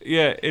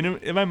 Yeah,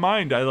 in my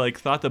mind, I like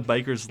thought the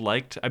bikers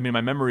in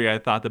my memory, I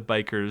thought the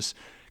bikers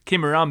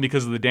came around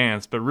because of the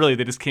dance, but really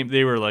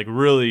they were like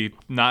really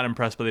not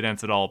impressed by the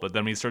dance at all. But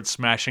then when you start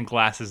smashing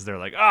glasses, they're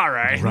like, all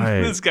right.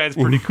 This guy's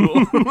pretty cool.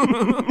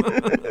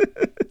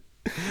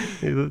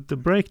 The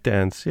break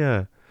dance,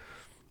 yeah.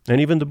 And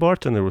even the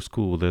bartender was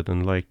cool with it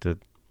and liked it.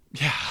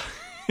 Yeah,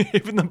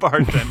 even the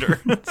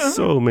bartender.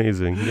 So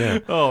amazing, yeah.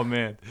 Oh,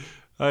 man.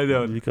 I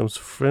know. He becomes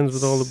friends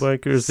with all the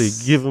bikers. They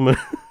give him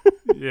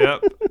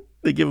Yep.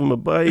 They give him a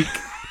bike.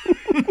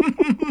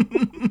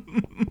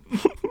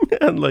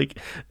 And like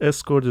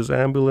escort his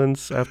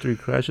ambulance after he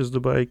crashes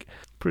the bike.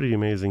 Pretty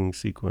amazing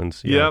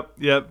sequence. Yeah.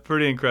 Yep.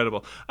 Pretty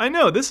incredible. I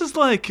know.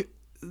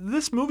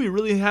 This movie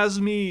really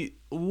has me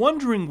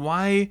wondering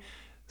why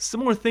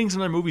similar things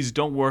in other movies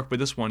don't work, but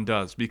this one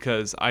does,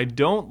 because I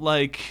don't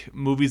like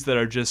movies that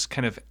are just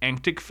kind of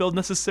antic-filled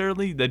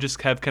necessarily, that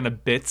just have kind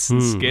of bits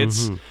and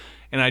skits,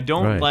 and I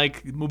don't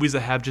like movies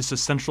that have just a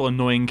central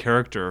annoying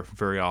character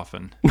very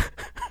often.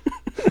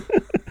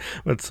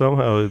 But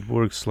somehow it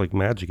works like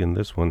magic in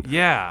this one.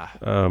 Yeah,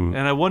 and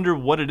I wonder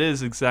what it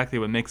is exactly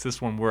what makes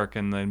this one work,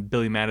 and then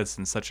Billy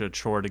Madison's such a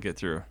chore to get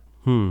through.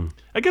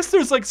 I guess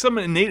there's like some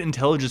innate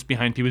intelligence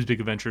behind Pee-wee's Big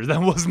Adventure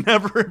that was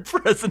never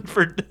present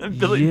for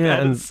Billy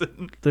Madison.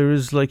 And there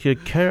is like a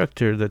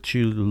character that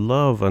you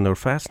love and are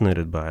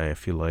fascinated by, I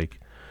feel like.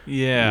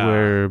 Yeah.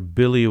 Where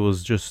Billy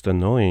was just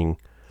annoying.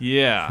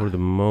 Yeah. For the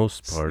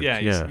most part. Yeah.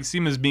 You see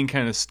him as being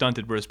kind of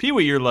stunted, whereas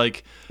Pee-wee, you're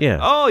like, yeah.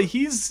 Oh,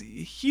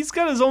 he's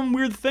got his own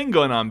weird thing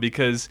going on,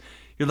 because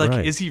you're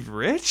like, Is he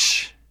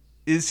rich?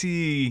 Is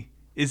he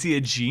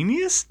a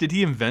genius? Did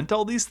he invent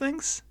all these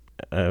things?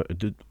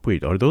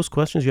 Wait, are those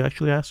questions you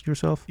actually ask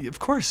yourself? Of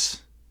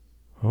course.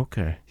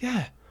 Okay.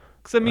 Yeah.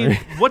 Because, I mean,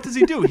 what does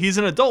he do? He's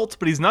an adult,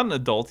 but he's not an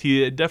adult.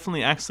 He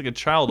definitely acts like a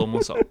child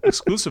almost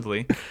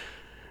exclusively.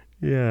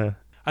 Yeah.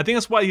 I think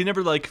that's why he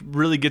never, like,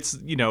 really gets,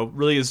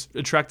 really is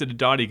attracted to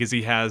Dottie, because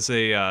he has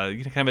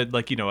a kind of,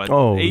 like, an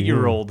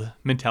 8-year-old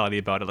mentality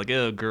about it. Like,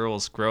 oh,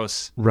 girls,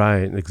 gross.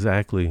 Right,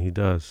 exactly. He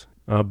does.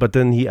 But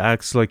then he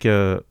acts like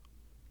a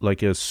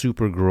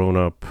super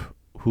grown-up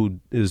who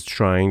is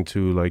trying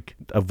to like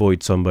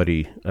avoid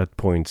somebody at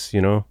points,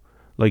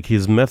 like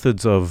his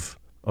methods of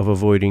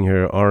avoiding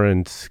her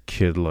aren't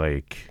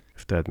kid-like,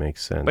 if that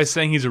makes sense. By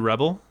saying he's a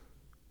rebel?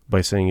 By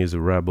saying he's a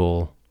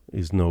rebel,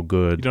 he's no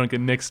good. You don't get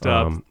mixed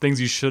up.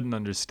 Things you shouldn't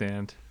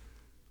understand.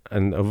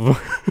 And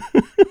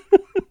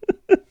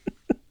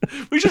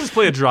we should just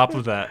play a drop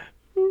of that.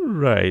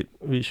 Right,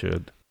 we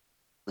should.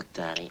 Look,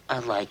 Daddy, I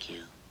like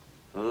you.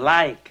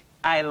 I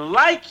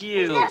like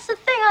you. That's the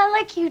thing, I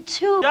like you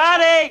too.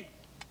 Daddy!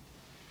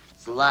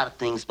 There's a lot of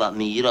things about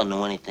me you don't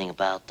know anything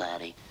about,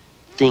 Daddy.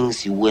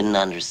 Things you wouldn't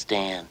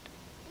understand.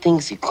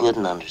 Things you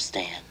couldn't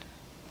understand.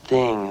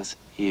 Things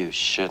you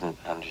shouldn't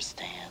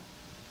understand.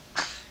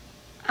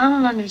 I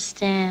don't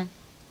understand.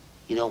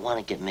 You don't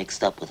want to get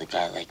mixed up with a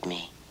guy like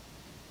me.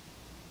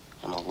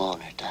 I'm a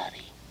loner,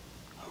 Daddy.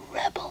 A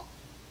rebel.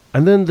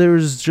 And then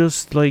there's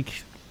just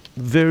like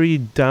very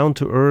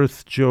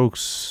down-to-earth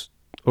jokes,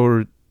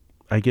 or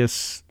I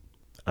guess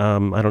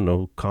I don't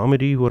know,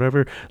 comedy,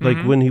 whatever. Like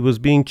when he was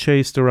being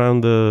chased around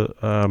the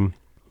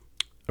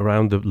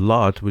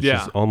lot, which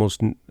is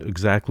almost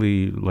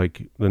exactly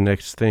like the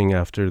next thing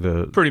after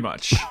the pretty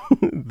much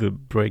the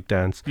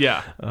breakdance.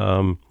 Yeah.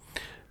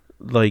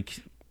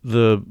 Like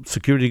the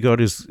security guard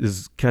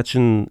is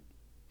catching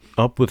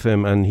up with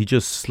him, and he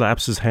just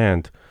slaps his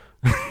hand.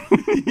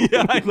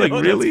 Yeah, I know. Like,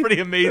 really? That's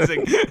pretty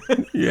amazing.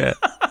 Yeah.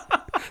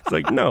 It's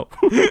like, no.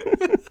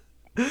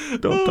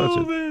 Don't touch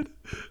it. Man.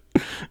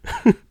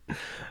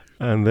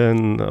 And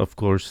then, of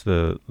course,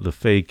 the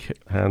fake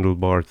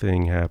handlebar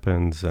thing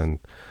happens, and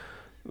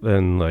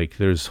then like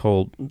there's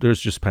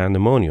just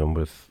pandemonium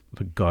with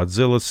the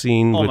Godzilla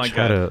scene, Oh my which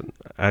had God.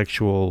 a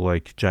actual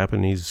like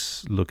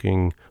Japanese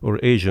looking, or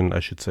Asian, I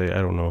should say.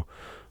 I don't know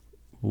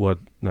what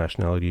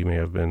nationality he may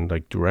have been,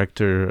 like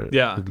director.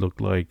 Yeah. It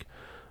looked like,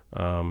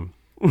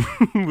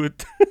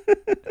 with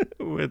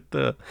with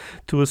the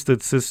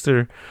Twisted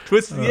Sister.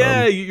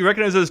 Yeah, you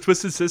recognize it as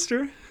Twisted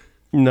Sister?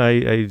 No,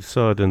 I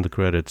saw it in the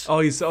credits. Oh,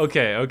 he's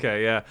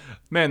okay, yeah.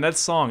 Man,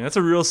 that's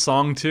a real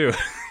song too,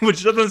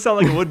 which doesn't sound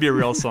like it would be a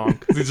real song.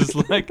 'Cause it's just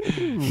like,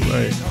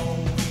 Right.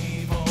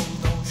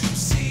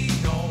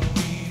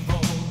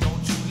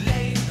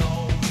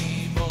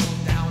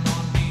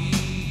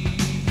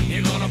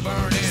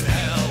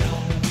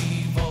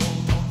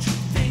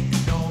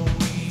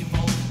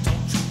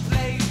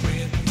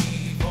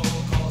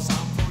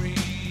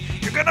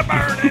 you're gonna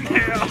burn in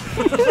hell.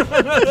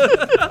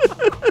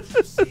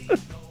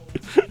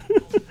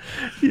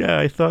 Yeah,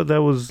 I thought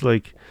that was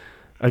like,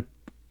 I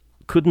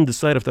couldn't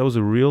decide if that was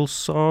a real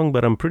song,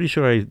 but I'm pretty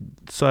sure I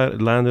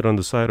landed on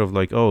the side of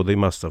like, oh, they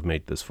must have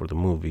made this for the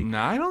movie. No,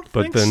 I don't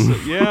But think then so.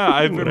 Yeah,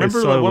 I when I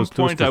remember saw at it one was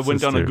point I Twisted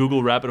went down a Sister.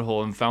 Google rabbit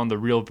hole and found the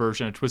real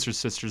version of Twisted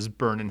Sister's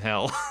Burn in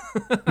Hell.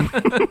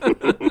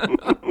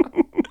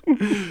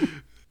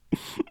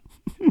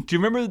 Do you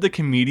remember the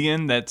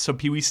comedian so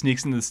Pee-wee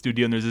sneaks into the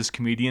studio and there's this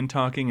comedian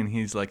talking and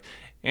he's like,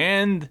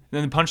 and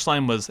then the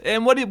punchline was,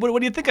 and what do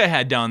you think I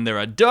had down there,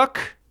 a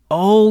duck?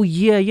 Oh,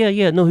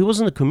 yeah. No, he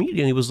wasn't a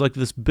comedian. He was like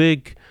this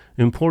big,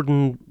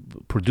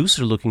 important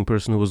producer-looking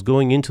person who was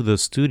going into the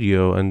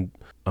studio, and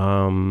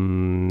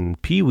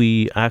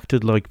Pee-wee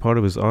acted like part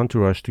of his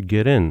entourage to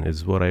get in,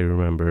 is what I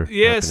remember.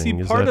 Yeah, happening.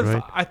 see, Is part that of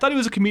right? I thought he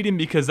was a comedian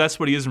because that's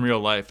what he is in real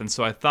life, and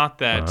so I thought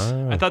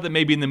that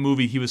maybe in the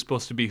movie he was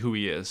supposed to be who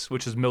he is,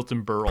 which is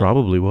Milton Berle.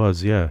 Probably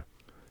was, yeah.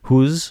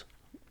 Who's?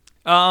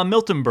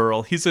 Milton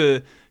Berle. He's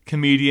a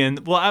comedian.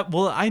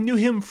 I knew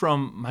him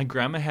from my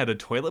grandma had a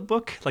toilet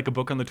book, like a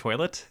book on the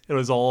toilet. It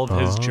was all of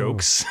his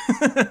jokes,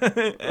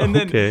 and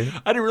then Okay.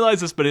 I didn't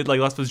realize this, but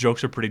lots of his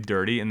jokes are pretty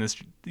dirty. And this,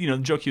 the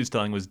joke he was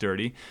telling was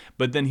dirty.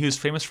 But then he was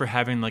famous for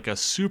having like a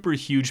super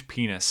huge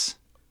penis.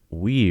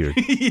 Weird.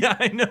 Yeah,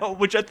 I know.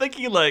 Which I think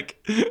he like.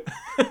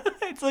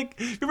 It's like,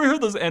 you ever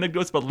heard those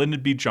anecdotes about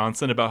Lyndon B.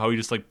 Johnson about how he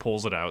just like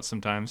pulls it out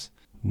sometimes?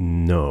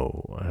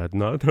 No, I had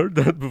not heard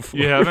that before.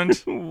 You haven't?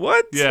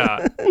 What?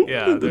 Yeah.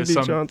 Lyndon There's B.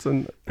 some.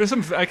 Johnson. There's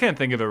some. I can't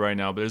think of it right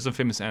now, but there's a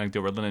famous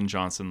anecdote where Lyndon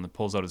Johnson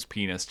pulls out his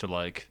penis to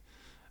like,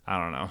 I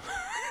don't know,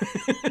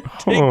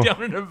 take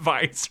down an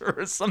advisor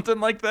or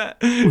something like that.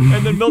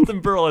 And then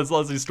Milton Berle has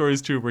lots of these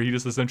stories too, where he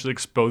just essentially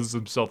exposes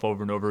himself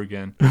over and over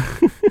again.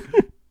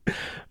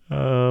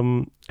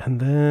 And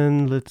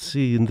then let's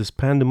see, in this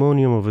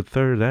pandemonium of a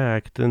third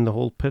act, then the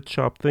whole pet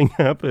shop thing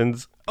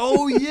happens.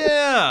 Oh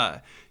yeah.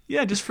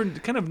 Yeah, just for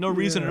kind of no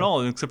reason at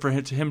all, except for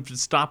him to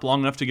stop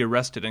long enough to get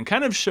arrested and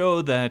kind of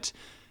show that,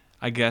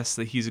 I guess,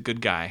 that he's a good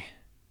guy.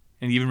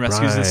 And he even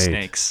rescues the Right.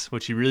 snakes,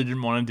 which he really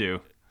didn't want to do.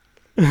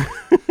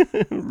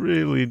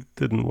 Really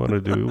didn't want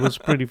to do. It was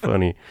pretty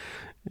funny.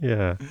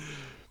 Yeah.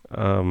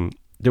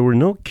 There were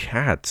no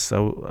cats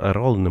at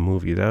all in the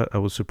movie. That I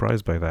was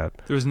surprised by that.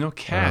 There was no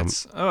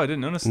cats. I didn't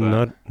notice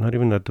that. Not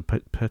even at the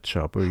pet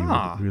shop where you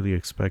Huh. would really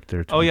expect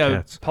there to Oh be yeah,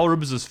 cats. Paul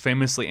Rubens is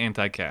famously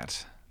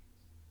anti-cat.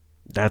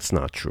 That's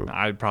not true.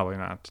 I'd probably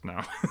not.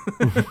 No.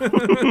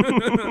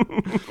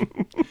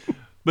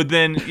 But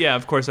then, yeah,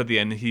 of course, at the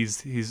end,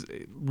 he's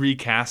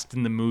recast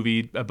in the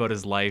movie about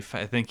his life.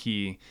 I think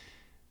he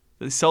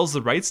sells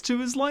the rights to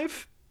his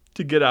life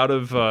to get out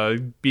of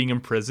being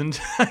imprisoned.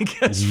 I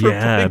guess. for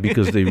Yeah, playing-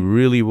 because they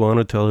really want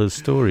to tell his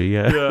story.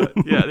 Yeah.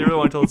 yeah, they really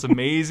want to tell this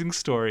amazing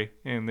story,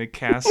 and they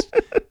cast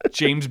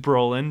James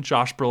Brolin,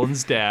 Josh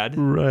Brolin's dad,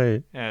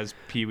 Right. as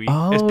Pee-wee,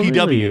 Oh, as PW.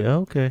 really?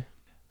 Okay.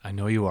 I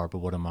know you are, but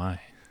what am I?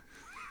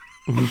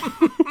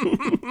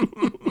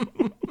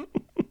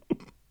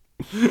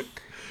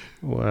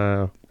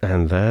 Wow.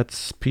 And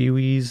that's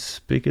Pee-wee's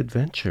Big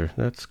Adventure.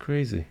 That's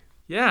crazy.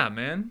 Yeah,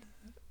 man.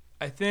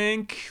 I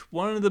think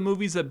one of the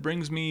movies that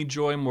brings me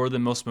joy more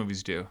than most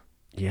movies do.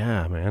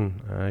 Yeah,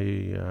 man.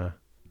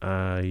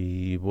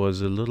 I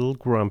was a little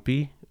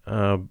grumpy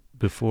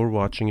before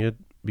watching it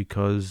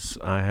because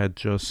I had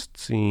just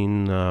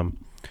seen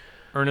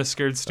Ernest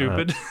Scared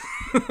Stupid.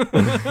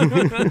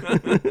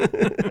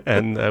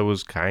 and I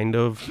was kind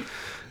of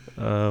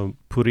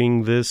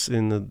putting this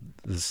in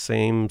the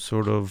same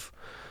sort of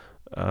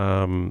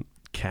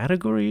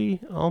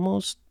category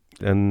almost,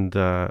 and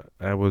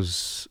I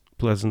was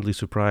pleasantly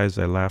surprised.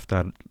 I laughed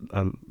out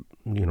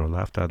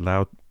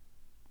loud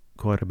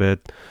quite a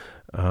bit.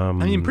 I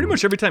mean, pretty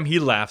much every time he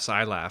laughs,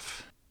 I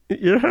laugh.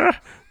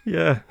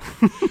 Yeah.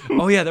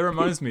 Oh yeah, that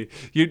reminds me.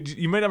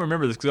 You might not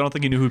remember this because I don't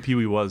think you knew who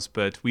Pee-wee was,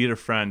 but we had a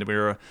friend.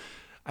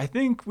 I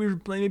think we were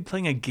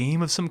playing a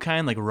game of some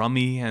kind, like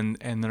Rummy, and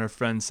then our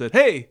friend said,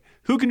 "Hey,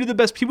 who can do the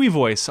best Pee-wee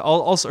voice?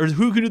 Or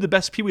who can do the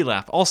best Pee-wee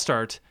laugh? I'll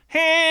start."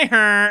 Hey,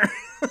 her.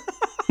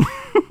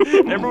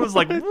 And everyone was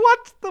like,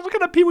 "What? What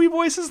kind of Pee-wee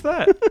voice is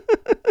that?"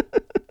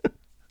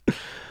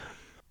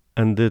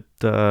 And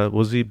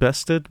was he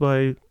bested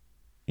by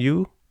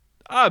you?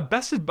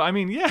 Bested. I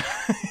mean, yeah.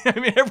 I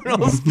mean,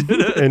 everyone else did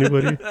it.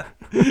 Anybody?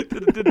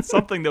 did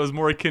something that was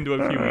more akin to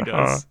what Pee-wee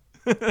does.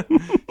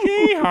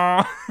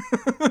 Hee-haw.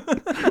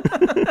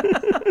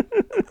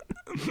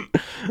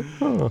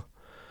 Oh.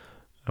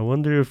 I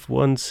wonder if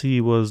once he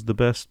was the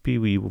best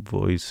Pee-wee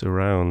voice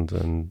around,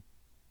 and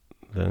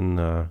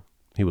then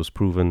he was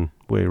proven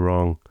way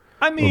wrong.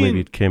 I Or maybe mean,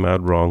 it came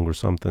out wrong or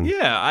something.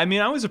 yeah. I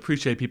mean, I always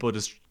appreciate people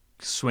just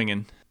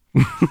swinging,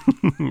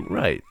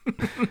 Right.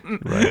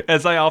 Right.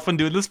 as I often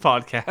do in this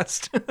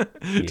podcast,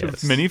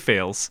 Yes. to many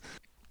fails.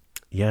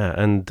 Yeah,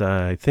 and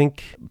I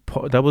think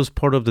that was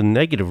part of the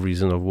negative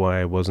reason of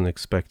why I wasn't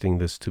expecting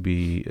this to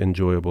be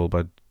enjoyable.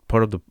 But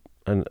part of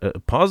a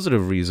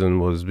positive reason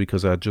was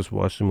because I just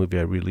watched a movie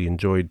I really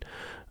enjoyed,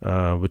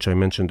 which I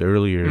mentioned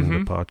earlier in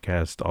the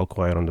podcast, All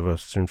Quiet on the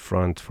Western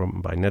Front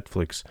by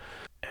Netflix.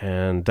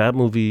 And that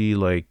movie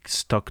like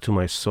stuck to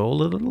my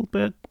soul a little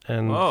bit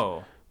and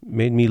Oh,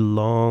 made me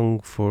long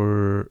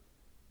for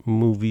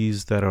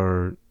movies that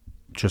are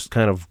just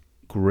kind of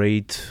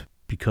great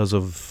because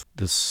of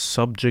the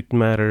subject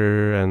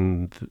matter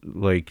and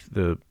like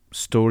the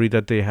story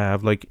that they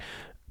have. Like,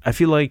 I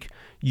feel like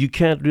you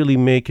can't really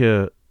make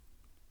a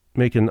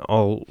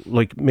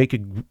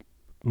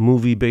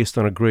movie based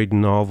on a great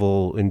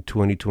novel in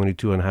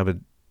 2022 and have it.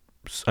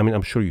 I mean,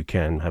 I'm sure you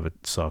can have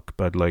it suck,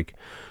 but like,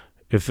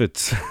 if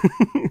it's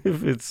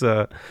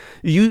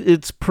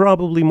it's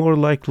probably more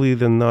likely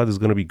than not is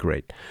going to be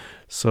great.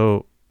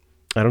 So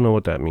I don't know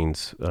what that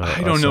means.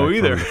 I don't know aside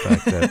from either. the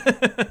fact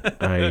that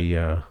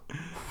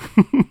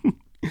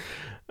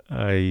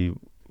I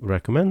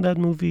recommend that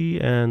movie,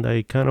 and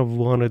I kind of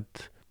wanted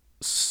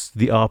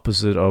the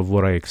opposite of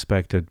what I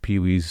expected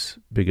Pee-wee's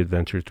Big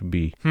Adventure to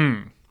be,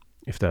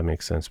 if that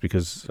makes sense.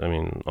 Because I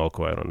mean, All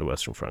Quiet on the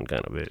Western Front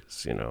kind of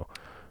is,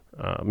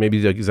 maybe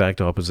the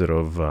exact opposite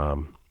of.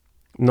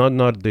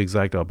 Not the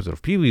exact opposite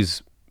of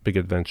Pee-wee's Big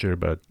Adventure,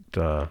 but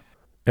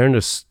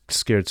Ernest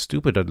Scared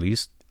Stupid at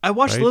least. I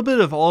watched Right? a little bit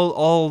of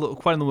all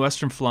Quiet on the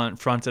Western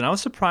Front, and I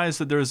was surprised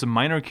that there was a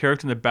minor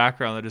character in the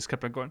background that just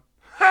kept on going.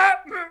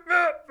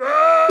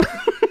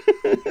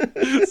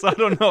 So I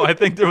don't know. I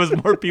think there was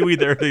more Pee-wee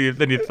there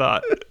than you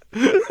thought.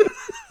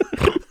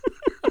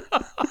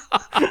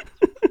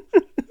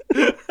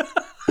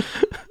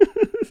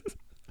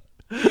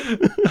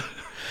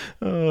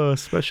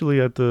 Especially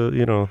at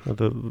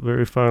the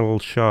very final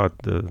shot.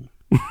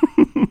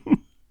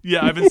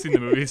 Yeah, I haven't seen the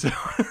movie, so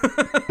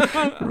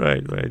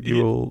Right.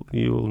 You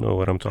will know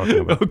what I'm talking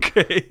about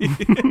okay.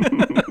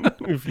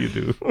 if you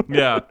do.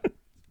 Yeah.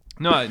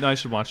 No, I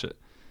should watch it.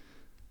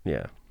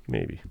 Yeah,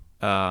 maybe.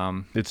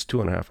 Um, It's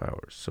 2.5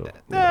 hours, so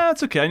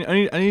That's okay.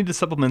 I need to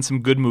supplement some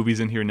good movies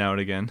in here now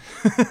and again.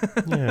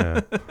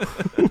 yeah.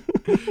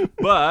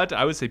 But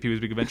I would say Pee-wee's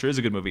Big Adventure is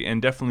a good movie,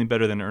 and definitely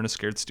better than Ernest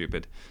Scared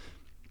Stupid.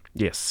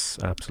 Yes,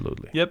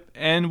 absolutely. Yep,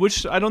 and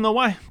which I don't know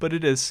why, but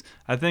it is.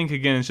 I think,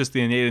 again, it's just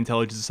the innate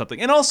intelligence of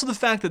something. And also the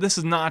fact that this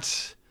is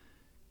not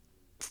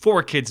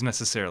for kids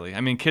necessarily.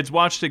 I mean, kids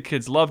watched it,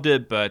 kids loved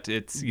it, but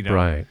it's,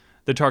 Right.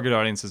 the target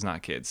audience is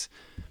not kids.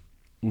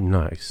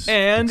 Nice.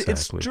 And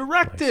Exactly. it's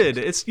directed.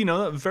 Nice. It's,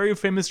 a very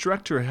famous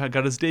director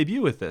got his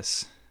debut with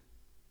this.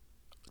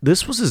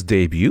 This was his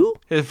debut?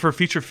 For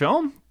feature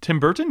film? Tim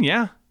Burton?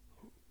 Yeah.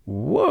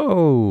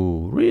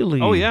 Whoa,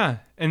 really? Oh, yeah.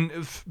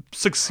 And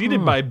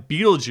succeeded by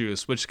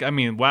Beetlejuice, which, I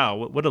mean, wow,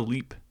 what a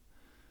leap.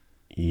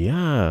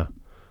 Yeah.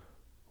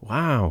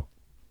 Wow.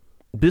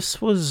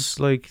 This was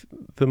like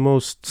the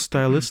most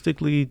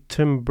stylistically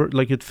Tim Burton,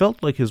 like it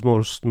felt like his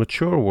most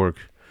mature work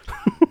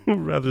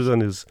rather than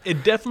his.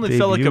 It definitely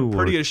felt like a debut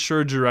pretty work.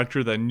 assured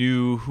director that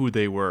knew who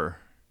they were.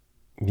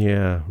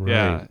 Yeah, right,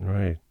 Yeah.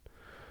 right.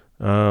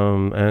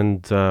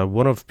 And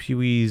one of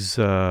Pee-wee's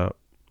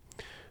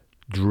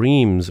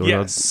dreams, or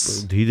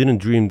Yes. not, he didn't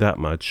dream that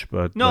much,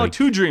 but No, like,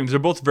 two dreams. They're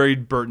both very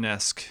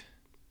Burton-esque.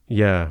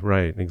 yeah,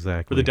 right,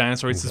 exactly. Where the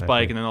dinosaur eats his Exactly.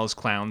 bike, and then all his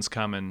clowns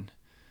come and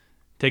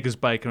take his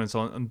bike and it's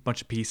all a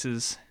bunch of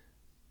pieces.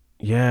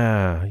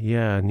 Yeah,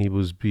 and he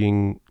was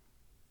being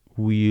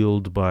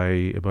wheeled by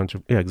a bunch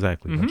of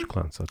Mm-hmm. a bunch of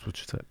clowns. That's what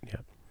you said.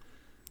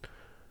 Yeah.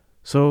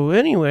 So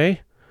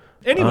anyway,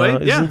 Anyway,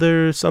 yeah. isn't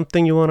there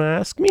something you want to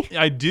ask me?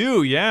 I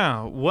do,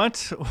 yeah.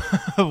 What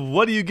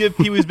do you give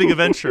Pee-wee's Big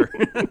Adventure?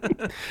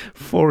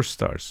 4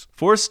 stars.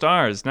 4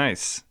 stars.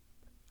 Nice.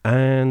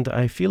 And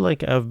I feel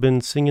like I've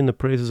been singing the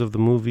praises of the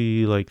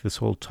movie like this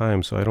whole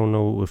time, so I don't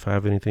know if I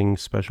have anything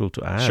special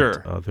to add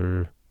Sure.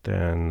 other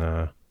than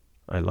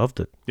I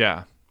loved it.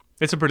 Yeah.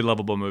 It's a pretty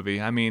lovable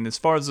movie. I mean, as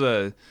far as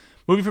a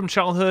movie from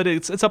childhood,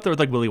 it's up there with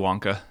like Willy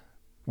Wonka.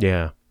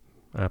 Yeah,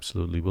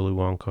 absolutely. Willy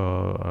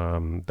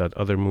Wonka, that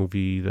other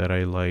movie that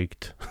I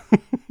liked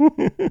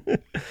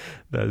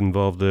that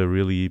involved a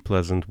really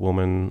pleasant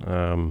woman.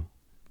 At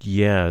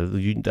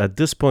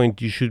this point,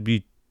 you should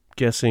be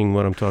guessing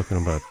what I'm talking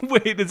about.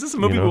 Wait, is this a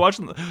movie You we know? watched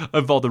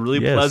involved a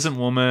really Yes. pleasant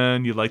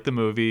woman? You like the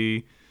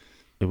movie?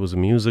 It was a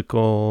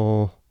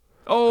musical.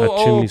 Had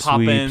Oh, chimney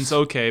Poppins. sweeps.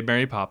 Okay,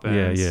 Mary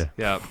Poppins. Yeah.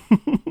 Yeah.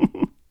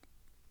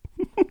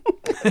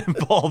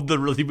 involved.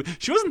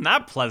 She wasn't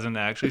that pleasant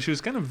actually. She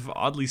was kind of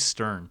oddly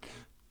stern,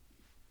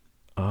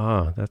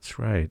 Ah, that's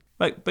right.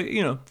 but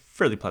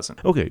fairly pleasant.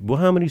 Okay, well,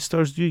 how many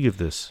stars do you give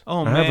this?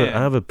 Oh, I man.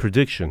 have a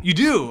prediction, You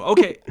do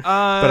okay, but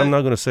I'm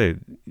not going to say it.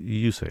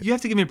 You say it. You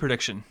have to give me a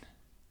prediction.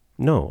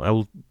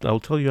 No, I'll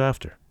tell you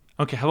after.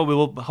 Okay, how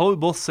about we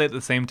both say it at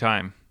the same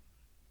time?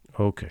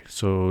 Okay,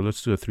 so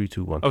let's do a 3,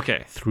 2, 1.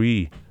 Okay,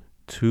 3,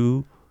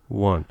 2,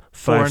 1. 4.5.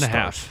 5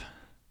 stars.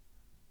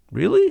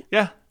 Really?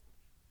 Yeah.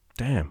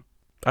 Damn.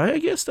 I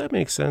guess that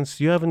makes sense.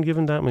 You haven't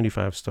given that many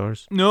 5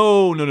 stars.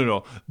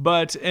 No.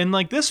 But and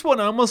like this one,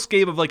 I almost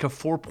gave it like a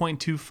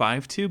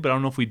 4.252, but I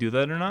don't know if we do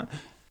that or not.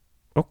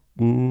 Oh,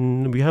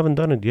 we haven't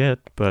done it yet,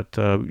 but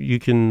you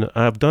can.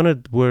 I've done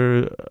it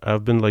where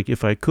I've been like,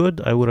 if I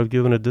could, I would have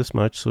given it this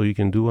much. So you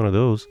can do one of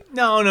those.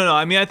 No.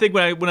 I mean, I think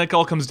when it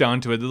all comes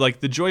down to it,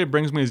 like the joy it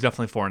brings me is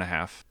definitely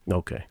 4.5.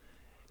 Okay.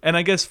 And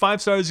I guess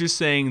 5 stars. You're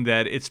saying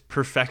that it's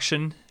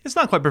perfection. It's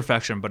not quite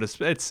perfection, but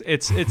it's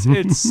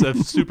a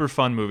super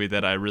fun movie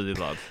that I really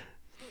love.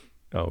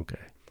 Okay.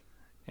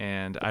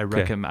 And I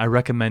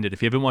recommend it.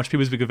 If you haven't watched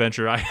Pee-wee's Big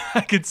Adventure, I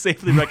could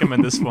safely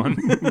recommend this one.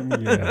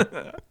 Yeah.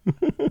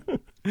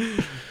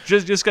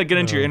 Just gotta get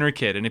into your inner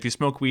kid, and if you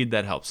smoke weed,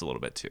 that helps a little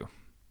bit too.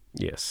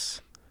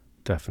 Yes,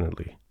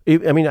 definitely.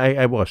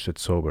 I watched it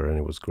sober and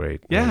it was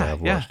great. Yeah, and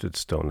I've yeah. watched it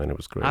stoned and it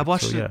was great. I've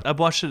watched So, yeah. it. I've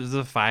watched it as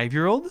a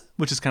 5-year-old,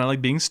 which is kind of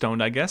like being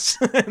stoned, I guess.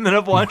 And then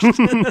I've watched.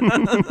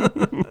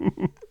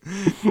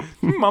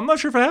 I'm not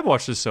sure if I have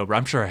watched this sober.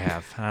 I'm sure I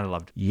have. I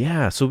loved it.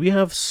 Yeah, so we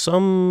have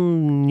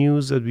some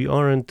news that we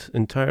aren't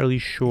entirely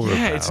sure about.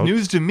 Yeah, it's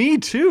news to me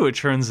too. It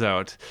turns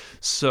out.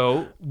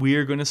 So we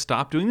are going to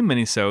stop doing the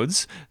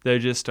minisodes. They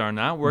just are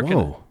not working.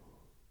 Whoa.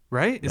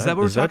 Right? Is that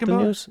what we're is that talking the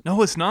about? news?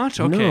 No, it's not.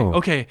 Okay. No.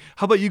 Okay.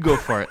 How about you go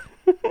for it?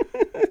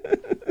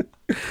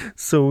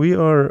 So we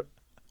are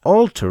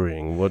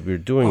altering what we're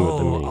doing with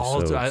the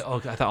minisodes. I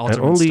thought alter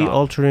and would only stop.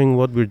 altering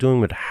what we're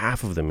doing with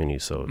half of the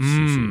minisodes.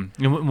 you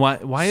see. And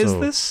why is So-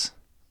 this?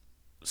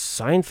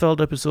 Seinfeld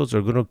episodes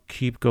are going to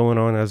keep going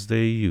on as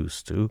they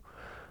used to.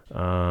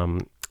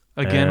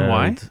 Again,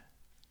 why? and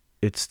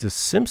It's the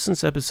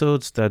Simpsons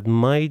episodes that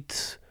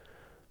might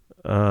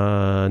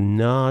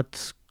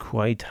not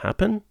quite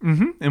happen.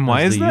 And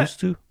why as is they that? used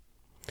to.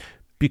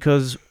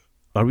 Because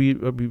are we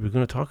going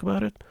to talk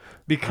about it?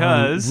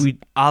 Because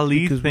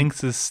Ali because we-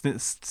 thinks the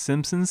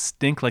Simpsons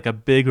stink like a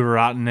big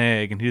rotten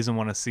egg, and he doesn't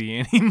want to see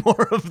any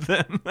more of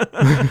them.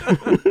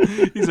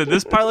 He said,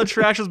 "This pile of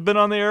trash has been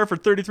on the air for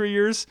 33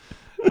 years."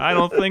 I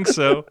don't think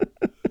so.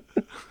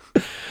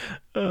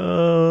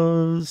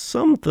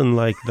 Something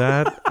like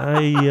that.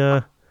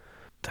 I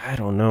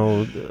don't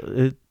know.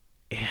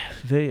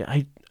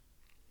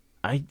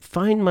 I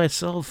find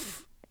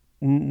myself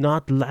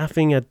not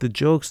laughing at the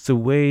jokes the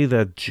way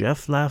that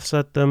Jeff laughs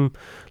at them.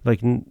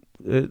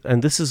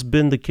 And this has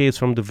been the case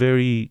from the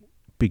very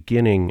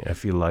beginning, I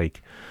feel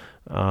like.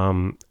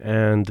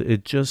 And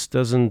it just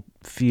doesn't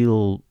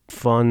feel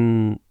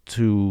fun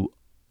to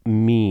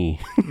me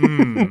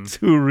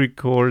to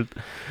record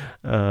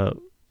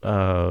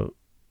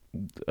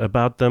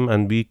about them.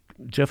 And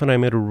Jeff and I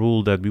made a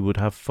rule that we would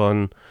have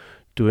fun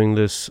doing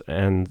this,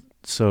 and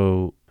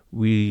so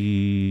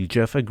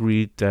Jeff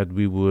agreed that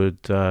we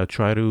would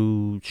try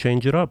to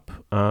change it up,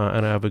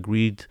 and I've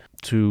agreed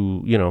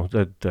to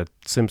that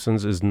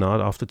Simpsons is not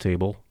off the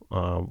table.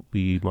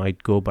 We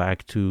might do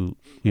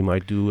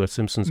a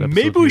Simpsons episode.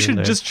 Maybe we here should and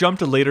there. just jump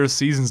to later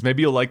seasons.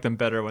 Maybe you'll like them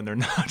better when they're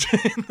not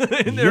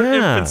in their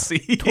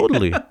infancy.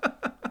 Totally.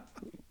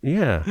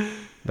 Yeah,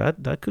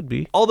 that could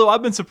be. Although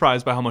I've been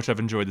surprised by how much I've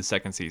enjoyed the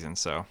second season.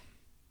 So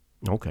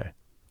Okay.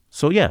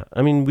 So yeah,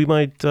 I mean, we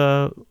might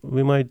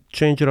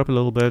change it up a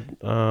little bit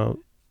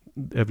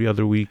every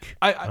other week.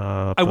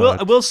 I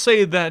will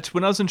say that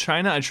when I was in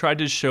China, I tried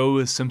to show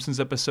a Simpsons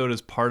episode as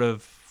part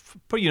of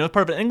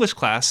an English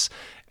class,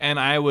 and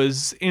I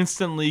was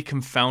instantly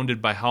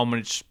confounded by how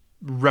much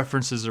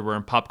references there were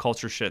in pop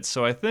culture shit.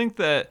 So I think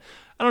that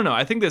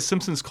I think that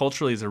Simpsons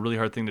culturally is a really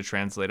hard thing to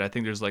translate. I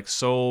think there's like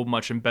so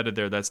much embedded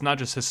there that's not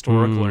just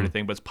historical or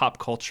anything, but it's pop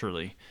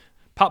culturally,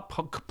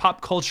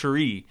 pop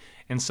culture-y.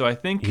 And so I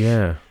think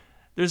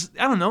there's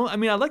I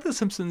like The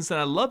Simpsons and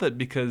I love it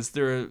because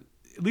they're,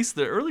 at least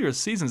the earlier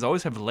seasons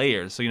always have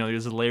layers. So,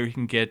 there's a layer you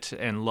can get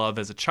and love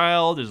as a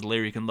child. There's a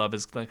layer you can love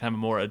as like kind of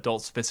a more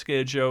adult,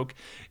 sophisticated joke.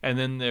 And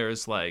then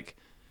there's like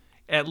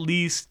at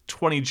least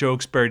 20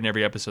 jokes buried in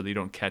every episode that you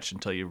don't catch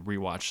until you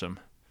rewatch them.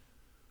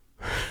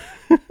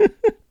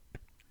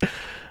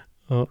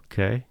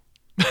 Okay.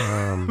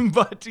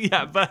 But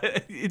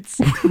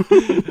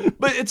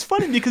it's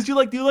funny because you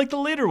like the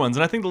later ones,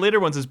 and I think the later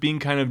ones is being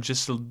kind of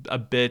just a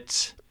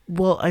bit.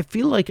 Well, I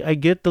feel like I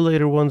get the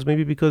later ones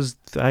maybe because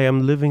I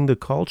am living the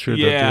culture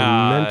that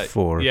they're meant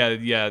for.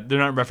 Yeah, they're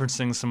not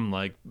referencing some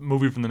like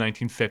movie from the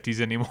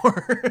 1950s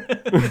anymore.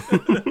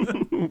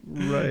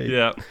 Right.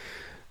 Yeah.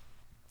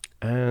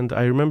 And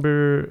I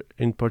remember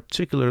in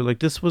particular, like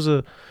this was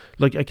I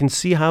can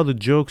see how the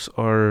jokes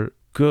are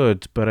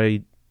good, but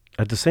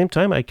at the same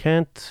time I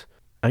can't.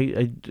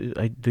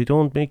 They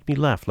don't make me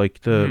laugh.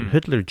 Like the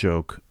Hitler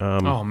joke.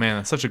 Oh man,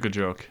 that's such a good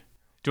joke.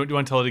 Do you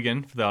want to tell it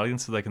again for the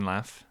audience so they can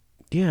laugh?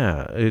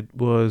 Yeah, it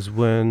was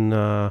when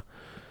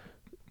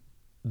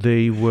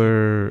they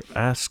were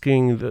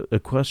asking a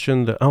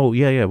question that. Oh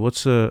yeah.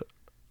 What's a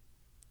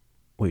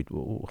Wait,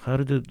 how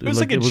did it? It was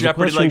like a it was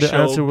Jeopardy-like question. The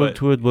show, answer but-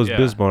 to it was yeah.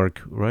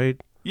 Bismarck, right?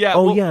 Yeah.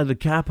 Oh well, yeah, the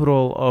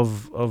capital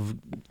of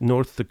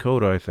North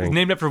Dakota, I think.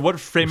 Named after what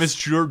famous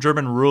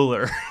German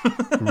ruler?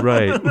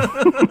 Right.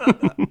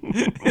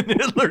 And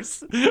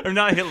Hitler's, or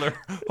not Hitler.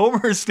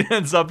 Homer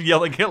stands up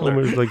yelling Hitler.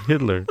 Homer's like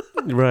Hitler.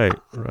 Right.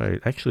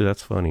 Actually,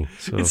 that's funny.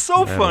 So, It's so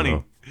I don't funny.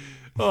 know.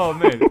 Oh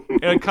man,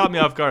 and it caught me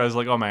off guard. I was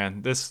like, oh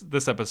man, this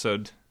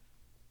episode,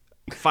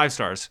 5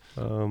 stars.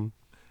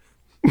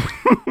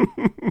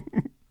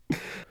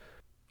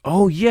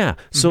 Oh yeah.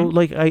 So Mm-hmm.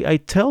 like I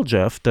tell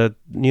Jeff that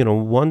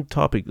one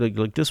topic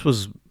like this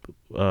was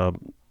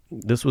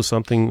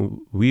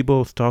something we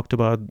both talked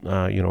about.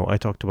 I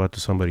talked about to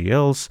somebody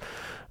else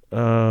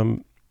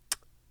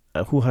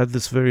who had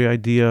this very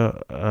idea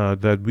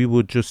that we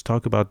would just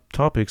talk about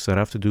topics that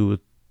have to do with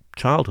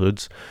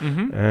childhoods,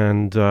 Mm-hmm.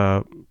 and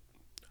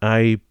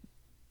I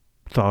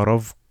thought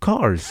of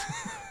cars.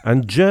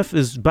 And Jeff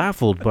is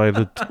baffled by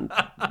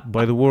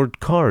the word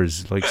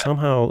cars. Like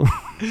somehow,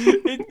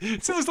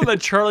 It seems like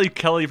that Charlie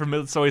Kelly from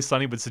It's Always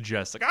Sunny would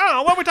suggest. Like, I don't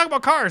know, why don't we talk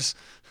about cars?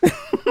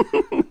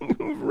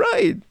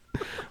 right?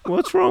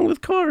 What's wrong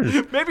with cars?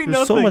 Maybe There's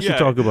nothing. so much yeah. to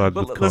talk about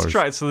Let- with Let's cars.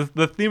 try it. So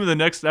the theme of the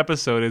next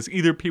episode is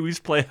either Pee-wee's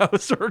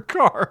Playhouse or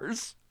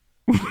cars.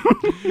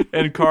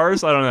 And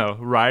cars, I don't know,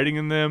 riding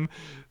in them,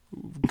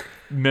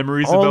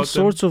 memories All about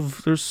sorts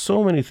of. There's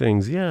so many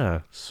things. Yeah,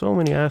 so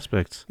many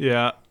aspects. them.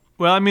 Yeah.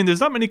 Well, I mean, there's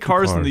not many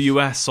cars in the Cars.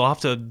 U.S., so I'll have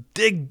to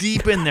dig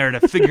deep in there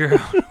to figure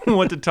out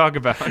what to talk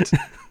about.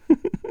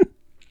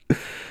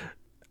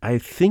 I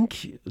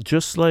think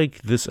just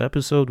like this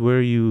episode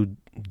where you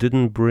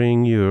didn't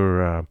bring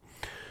your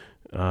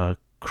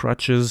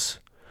crutches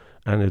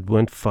and it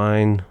went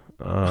fine.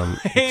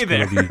 Hey it's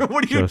gonna there, be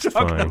what are you just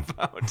talking fine.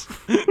 about?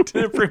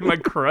 Didn't bring my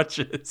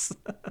crutches.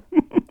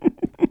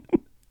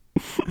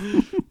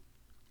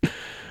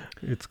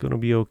 It's gonna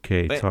be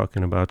okay But-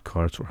 talking about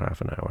cars for half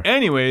an hour.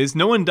 Anyways,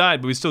 no one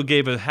died, but we still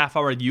gave a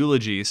half-hour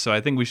eulogy, so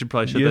I think we should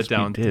probably shut Yes, that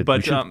down. we did. But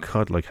we should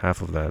cut like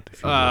half of that.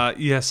 If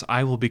you yes,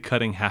 I will be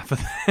cutting half of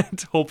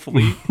that,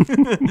 hopefully.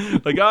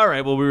 Like, all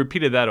right, well, we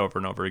repeated that over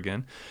and over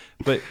again.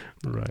 But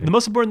Right. the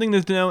most important thing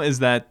to know is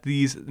that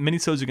these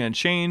minisodes are going to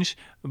change.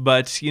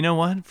 But you know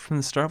what? From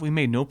the start, we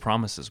made no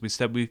promises. We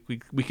said we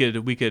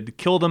could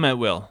kill them at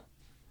will.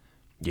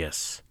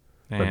 Yes,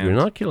 but And- we're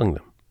not killing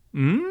them.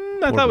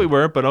 I thought we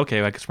were, but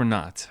okay, I guess we're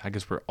not. I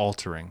guess we're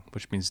altering,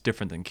 which means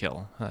different than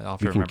kill. I'll have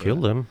to We can remember kill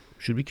that. them.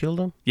 Should we kill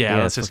them? Yeah,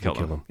 let's just kill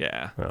fucking them.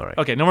 Yeah. All right.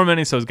 Okay, no more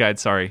minisodes, guys.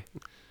 Sorry.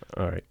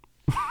 All right.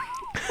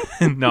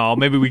 No,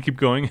 maybe we keep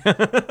going.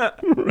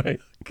 Right.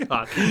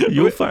 God.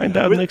 You'll find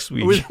out next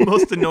week. We're the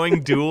most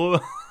annoying duo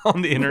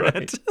on the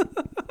internet.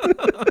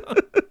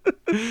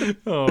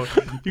 Oh,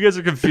 you guys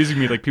are confusing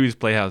me like Pee-wee's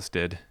Playhouse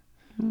did.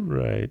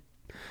 Right.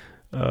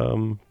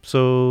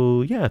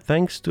 So yeah,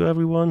 thanks to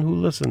everyone who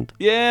listened.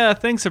 Yeah,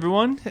 thanks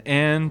everyone,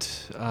 and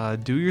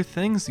do your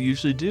things you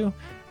usually do,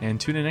 and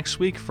tune in next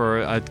week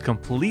for a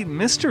complete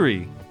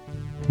mystery,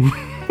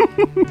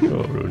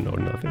 Oh no,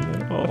 nothing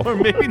at all. or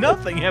maybe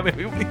nothing. Yeah,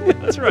 maybe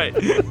that's right.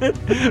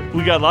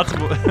 We got lots of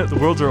the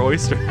world's our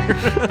oyster.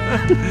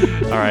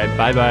 All right,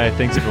 bye bye.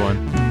 Thanks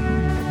everyone.